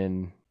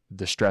in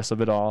the stress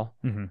of it all,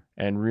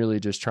 and really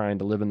just trying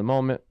to live in the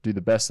moment, do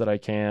the best that I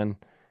can,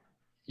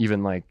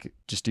 even like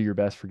just do your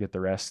best, forget the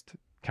rest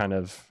kind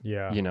of.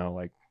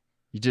 Like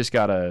you just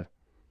gotta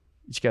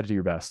do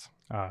your best.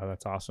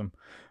 That's awesome.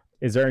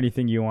 Is there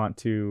anything you want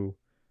to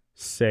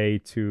say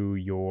to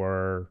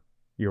your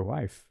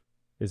wife?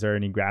 Is there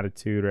any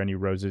gratitude or any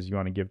roses you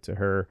want to give to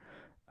her?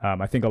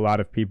 I think a lot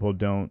of people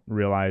don't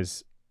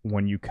realize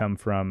when you come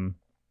from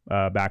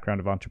a background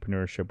of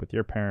entrepreneurship with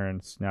your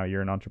parents, now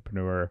you're an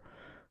entrepreneur,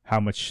 how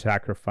much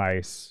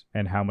sacrifice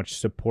and how much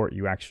support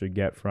you actually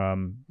get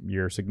from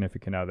your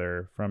significant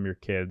other, from your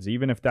kids,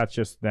 even if that's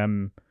just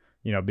them,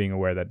 being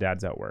aware that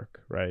dad's at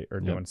work, right? Or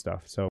doing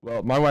stuff. So,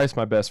 well, my wife's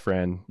my best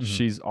friend.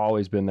 She's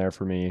always been there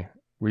for me.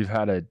 We've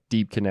had a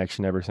deep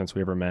connection ever since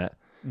we ever met.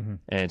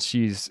 And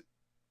she's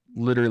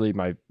literally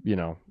my,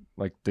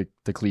 like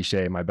the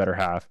cliche, my better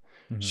half.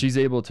 She's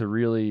able to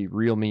really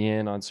reel me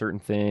in on certain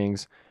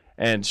things.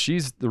 And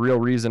she's the real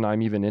reason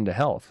I'm even into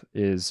health.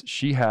 Is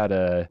she had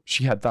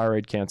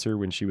thyroid cancer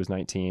when she was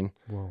 19.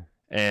 Whoa.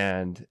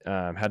 And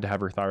had to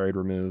have her thyroid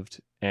removed.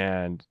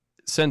 And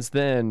since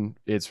then,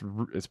 it's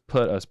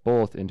put us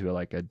both into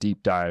a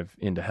deep dive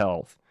into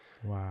health.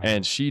 Wow.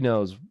 And she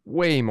knows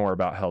way more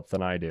about health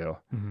than I do.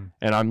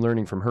 And I'm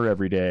learning from her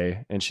every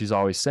day. And she's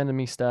always sending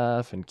me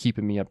stuff and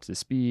keeping me up to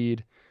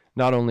speed,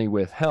 not only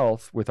with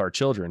health, with our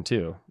children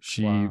too.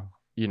 She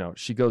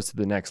goes to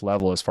the next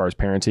level as far as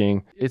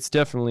parenting. It's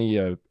definitely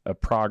a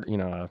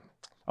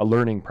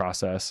learning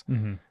process,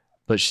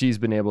 but she's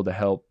been able to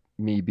help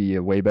me be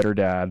a way better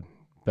dad,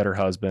 better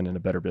husband, and a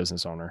better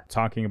business owner.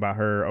 Talking about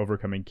her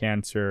overcoming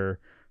cancer,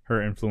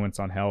 her influence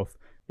on health,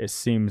 it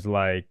seems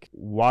like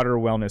Water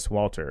Wellness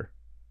Walter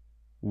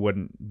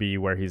wouldn't be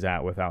where he's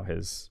at without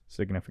his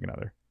significant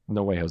other.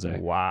 No way, Jose.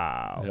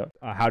 Wow. Yep.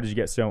 How did you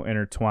get so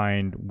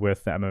intertwined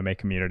with the MMA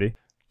community?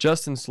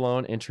 Justin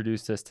Sloan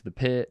introduced us to the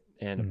pit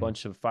and a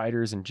bunch of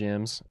fighters and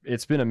gyms.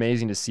 It's been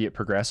amazing to see it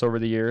progress over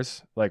the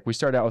years. Like we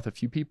started out with a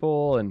few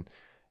people and,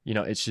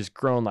 it's just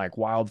grown like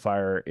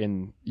wildfire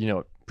in,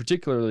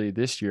 particularly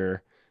this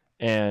year.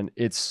 And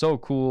it's so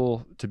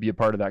cool to be a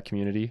part of that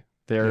community.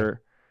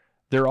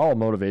 They're all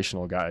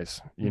motivational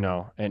guys,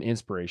 and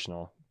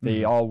inspirational.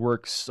 They all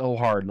work so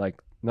hard. Like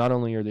not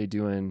only are they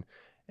doing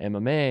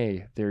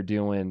MMA,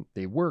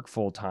 they work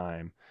full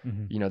time.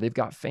 They've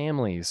got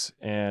families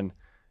and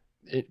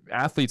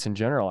athletes in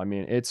general. I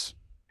mean,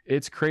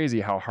 it's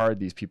crazy how hard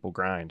these people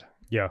grind.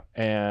 Yeah.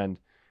 And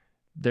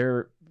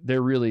they're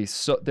really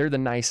they're the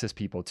nicest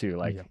people too.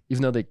 Like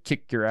even though they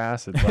kick your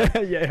ass, it's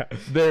like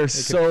they're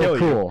so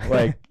cool.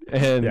 Like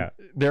and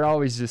they're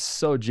always just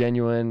so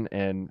genuine,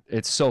 and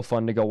it's so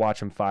fun to go watch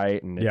them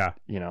fight. And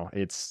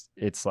it's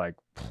like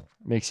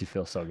makes you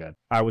feel so good.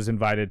 I was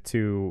invited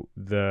to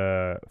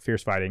the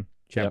Fierce Fighting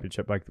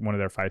championship, like one of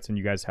their fights, and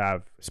you guys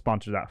have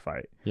sponsored that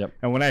fight. Yep.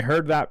 And when I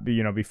heard that,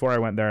 before I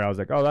went there, I was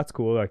like, oh, that's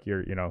cool. Like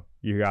you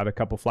got a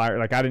couple flyers.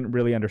 Like I didn't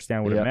really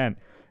understand what it meant.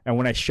 And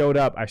when I showed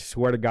up, I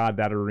swear to God,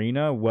 that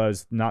arena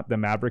was not the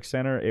Maverick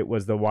Center. It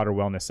was the Water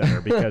Wellness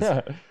Center,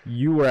 because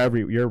you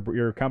were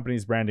your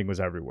company's branding was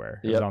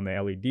everywhere. It was on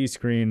the LED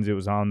screens. It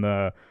was on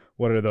the,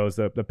 what are those?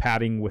 The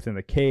padding within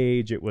the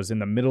cage. It was in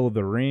the middle of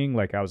the ring.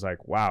 Like I was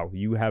like, wow,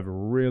 you have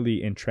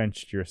really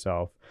entrenched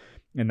yourself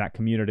in that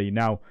community.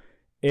 Now,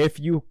 if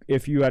you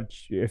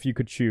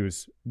could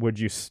choose,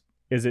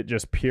 is it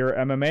just pure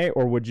MMA,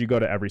 or would you go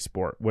to every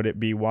sport? Would it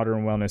be water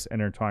and wellness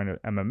intertwined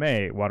with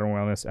MMA, water and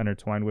wellness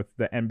intertwined with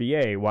the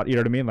NBA? You know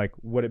what I mean? Like,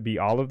 would it be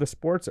all of the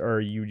sports, or are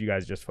you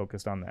guys just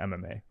focused on the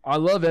MMA? I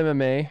love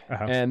MMA,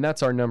 and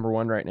that's our number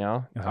one right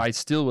now. I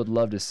still would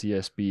love to see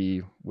us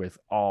be with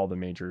all the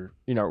major,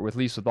 at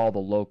least with all the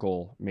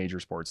local major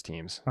sports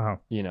teams.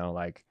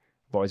 Like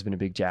I've always been a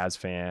big Jazz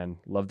fan.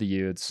 Love the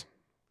Utes.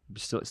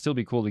 Still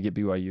be cool to get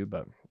BYU,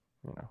 but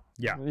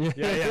Yeah.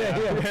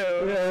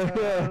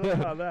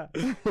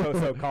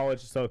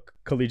 So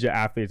collegiate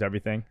athletes,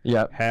 everything.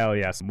 Yeah. Hell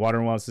yes. Water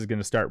and wellness is going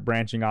to start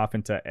branching off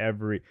into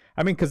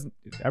because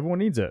everyone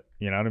needs it.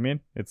 You know what I mean?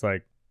 It's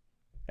like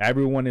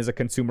everyone is a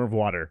consumer of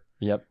water.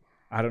 Yep.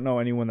 I don't know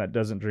anyone that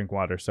doesn't drink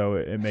water, so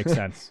it makes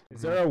sense.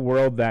 Is there a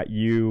world that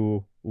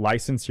you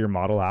license your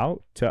model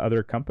out to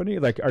other company?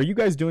 Like, are you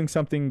guys doing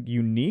something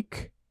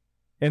unique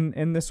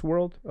in this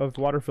world of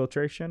water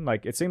filtration?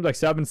 Like, it seems like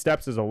 7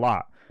 steps is a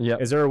lot. Yeah.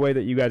 Is there a way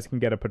that you guys can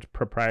get a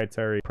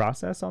proprietary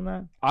process on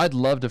that? I'd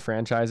love to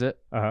franchise it.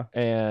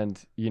 And,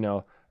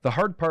 the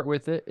hard part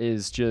with it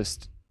is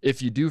just,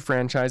 if you do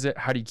franchise it,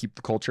 how do you keep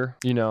the culture?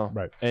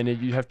 Right. And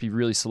you have to be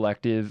really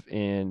selective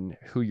in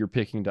who you're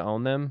picking to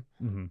own them,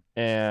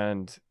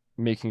 and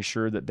making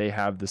sure that they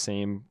have the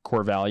same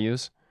core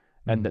values,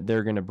 and that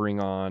they're going to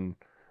bring on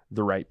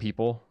the right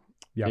people.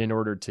 In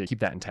order to keep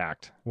that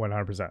intact.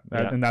 100%.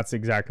 And that's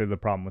exactly the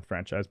problem with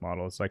franchise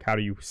models. Like, how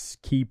do you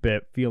keep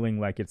it feeling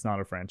like it's not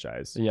a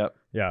franchise? Yep.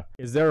 Yeah.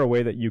 Is there a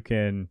way that you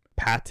can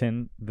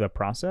patent the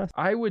process?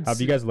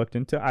 Have you guys looked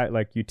into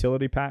like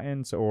utility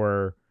patents,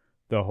 or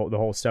the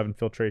whole 7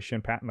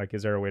 filtration patent? Like,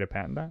 is there a way to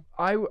patent that?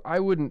 I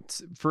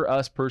wouldn't, for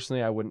us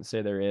personally, I wouldn't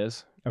say there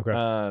is.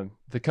 Okay.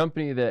 The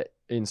company that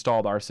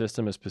installed our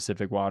system is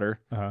Pacific Water.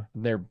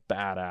 They're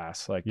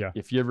badass. Like,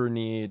 if you ever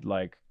need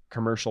like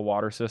commercial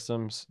water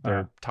systems,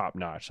 they're top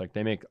notch. Like,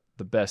 they make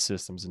the best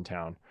systems in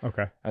town.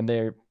 Okay. And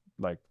they're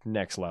like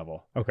next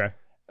level. Okay.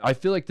 I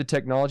feel like the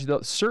technology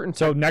though,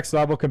 so next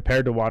level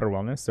compared to water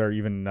wellness, or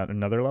even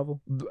another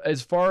level?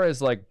 As far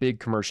as like big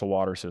commercial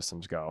water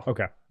systems go.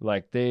 Okay.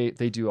 Like they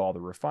do all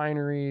the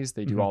refineries,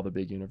 they do all the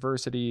big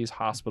universities,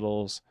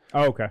 hospitals.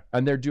 Oh, okay.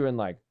 And they're doing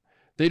like,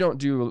 they don't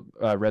do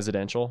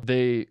residential.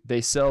 They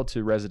sell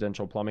to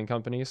residential plumbing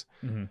companies,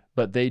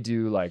 but they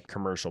do like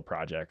commercial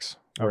projects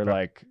where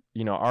like,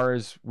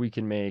 ours, we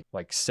can make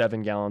like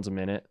 7 gallons a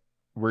minute.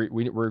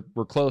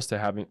 We're close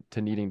to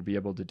needing to be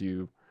able to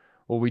do,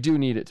 well, we do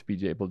need it to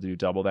be able to do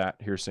double that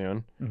here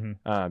soon,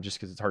 just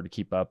because it's hard to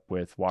keep up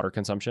with water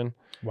consumption.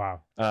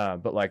 Wow.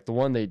 But like the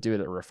one they do at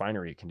a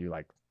refinery can do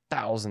like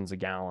thousands of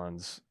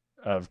gallons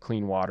of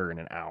clean water in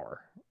an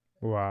hour.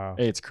 Wow.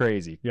 It's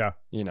crazy. Yeah.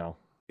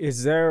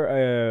 Is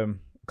there a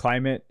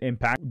climate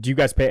impact? Do you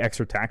guys pay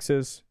extra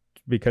taxes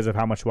because of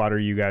how much water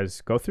you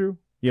guys go through?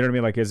 You know what I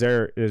mean? Like, is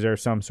there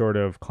some sort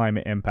of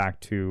climate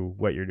impact to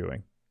what you're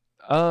doing?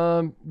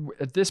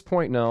 At this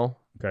point, no.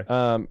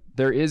 Okay.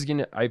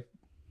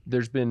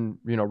 There's been,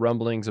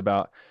 rumblings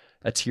about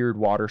a tiered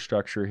water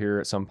structure here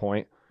at some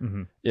point,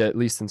 at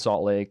least in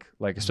Salt Lake,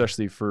 like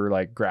especially for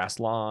like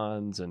grass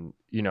lawns and,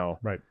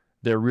 right.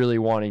 They're really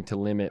wanting to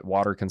limit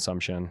water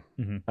consumption.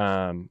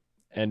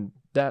 And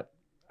that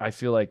I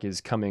feel like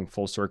is coming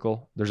full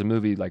circle. There's a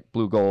movie like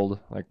Blue Gold,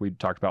 like we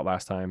talked about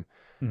last time.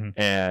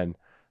 And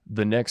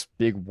the next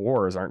big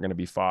wars aren't going to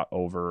be fought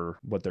over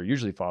what they're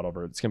usually fought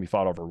over. It's going to be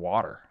fought over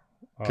water,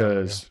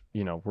 because,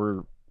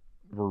 we're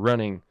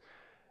running,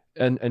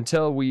 and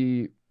until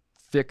we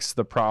fix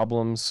the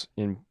problems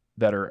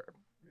that are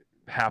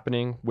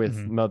happening with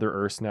Mother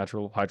Earth's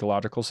natural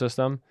hydrological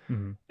system,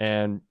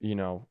 and,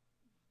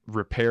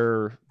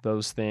 repair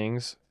those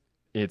things,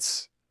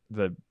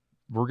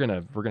 we're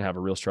gonna have a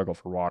real struggle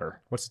for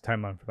water. What's the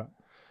timeline for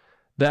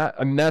that?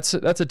 That's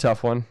a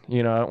tough one.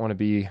 I don't want to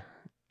be,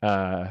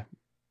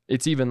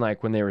 it's even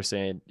like when they were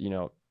saying,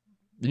 New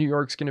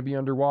York's going to be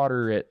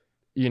underwater at,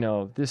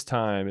 this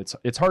time.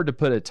 It's hard to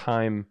put a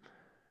time,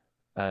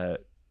 and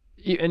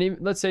even,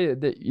 let's say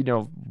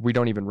that, we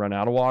don't even run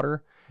out of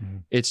water.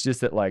 It's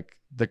just that like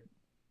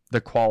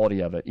the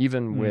quality of it,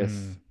 even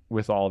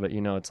with all of it,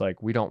 it's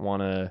like, we don't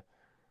want to,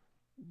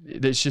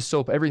 it's just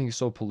everything's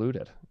so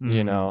polluted,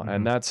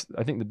 and that's,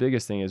 I think the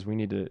biggest thing is we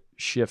need to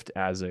shift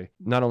as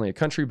not only a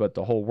country, but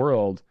the whole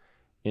world,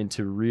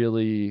 into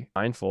really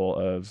mindful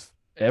of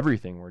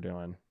everything we're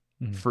doing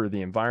for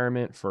the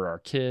environment, for our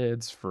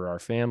kids, for our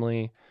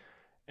family,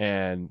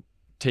 and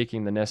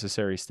taking the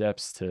necessary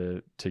steps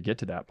to get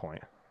to that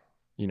point,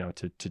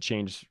 to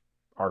change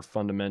our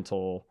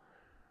fundamental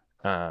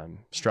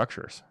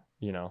structures.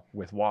 you know,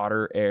 with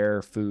water,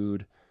 air,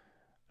 food,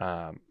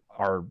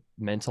 our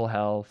mental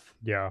health.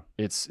 Yeah.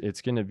 It's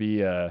going to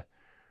be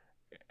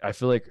I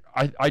feel like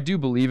I do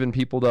believe in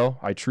people though.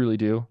 I truly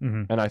do.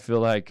 And I feel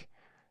like,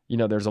 you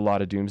know, there's a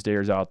lot of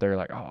doomsdayers out there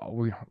like,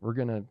 oh, we're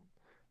going to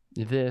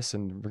this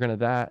and we're going to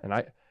that. And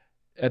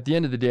at the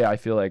end of the day, I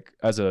feel like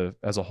as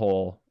a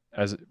whole,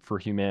 for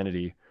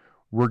humanity,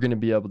 we're going to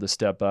be able to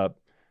step up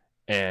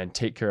and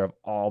take care of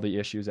all the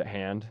issues at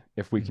hand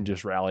if we can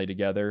just rally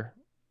together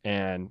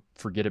and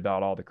forget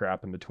about all the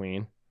crap in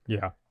between.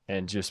 Yeah.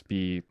 And just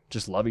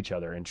love each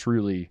other and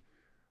truly,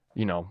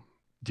 you know,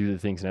 do the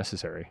things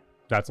necessary.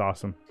 That's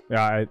awesome.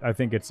 Yeah, I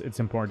think it's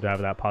important to have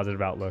that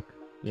positive outlook.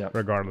 Yeah.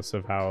 Regardless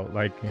of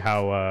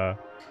how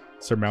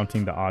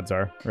surmounting the odds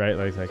are, right?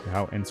 Like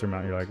how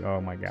insurmountable. You're like,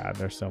 oh my God,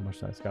 there's so much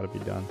that's got to be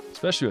done.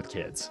 Especially with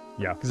kids.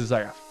 Yeah. Because it's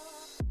like,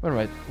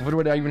 what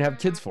would I even have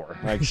kids for?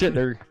 Like shit,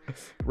 they're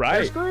right.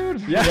 They're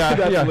screwed. Yeah,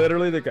 that's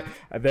literally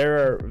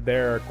there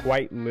are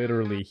quite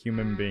literally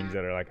human beings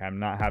that are like, I'm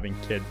not having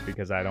kids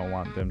because I don't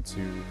want them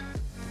to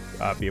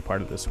be a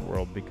part of this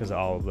world because of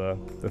all of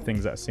the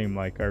things that seem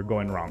like are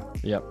going wrong.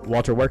 Yep.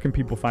 Walter, where can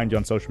people find you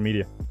on social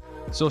media?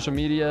 Social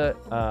media,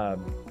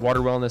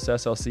 Water Wellness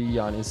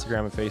SLC on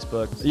Instagram and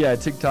Facebook. Yeah,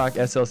 TikTok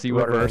SLC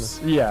Water Reverse.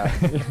 Wellness. Yeah.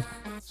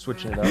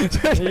 Switching it up.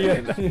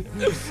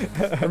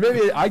 Or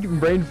maybe I can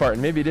brain fart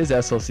and maybe it is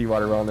SLC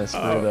Water Wellness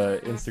for the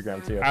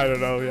Instagram too. I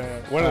don't know. Yeah.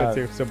 One of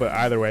the two. So, but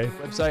either way.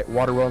 Website,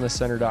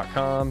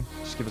 waterwellnesscenter.com.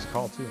 Just give us a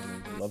call too.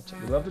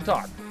 We'd love to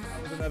talk.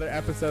 That was another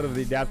episode of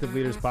the Adaptive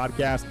Leaders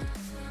Podcast.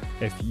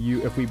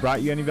 If we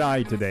brought you any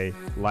value today,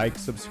 like,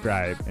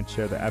 subscribe, and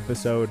share the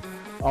episode.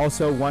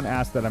 Also, one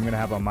ask that I'm going to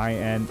have on my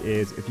end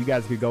is if you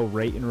guys could go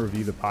rate and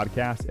review the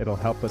podcast, it'll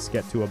help us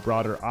get to a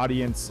broader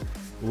audience.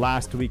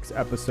 Last week's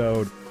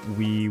episode,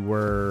 we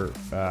were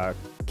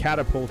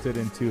catapulted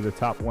into the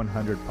top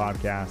 100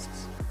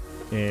 podcasts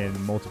in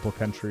multiple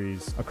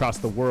countries across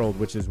the world,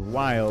 which is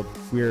wild.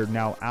 We're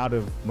now out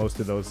of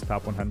most of those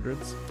top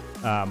 100s.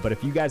 But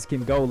if you guys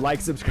can go like,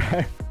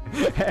 subscribe,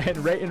 and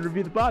rate and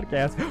review the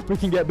podcast, we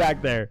can get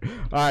back there.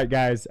 All right,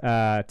 guys.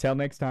 Till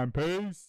next time. Peace.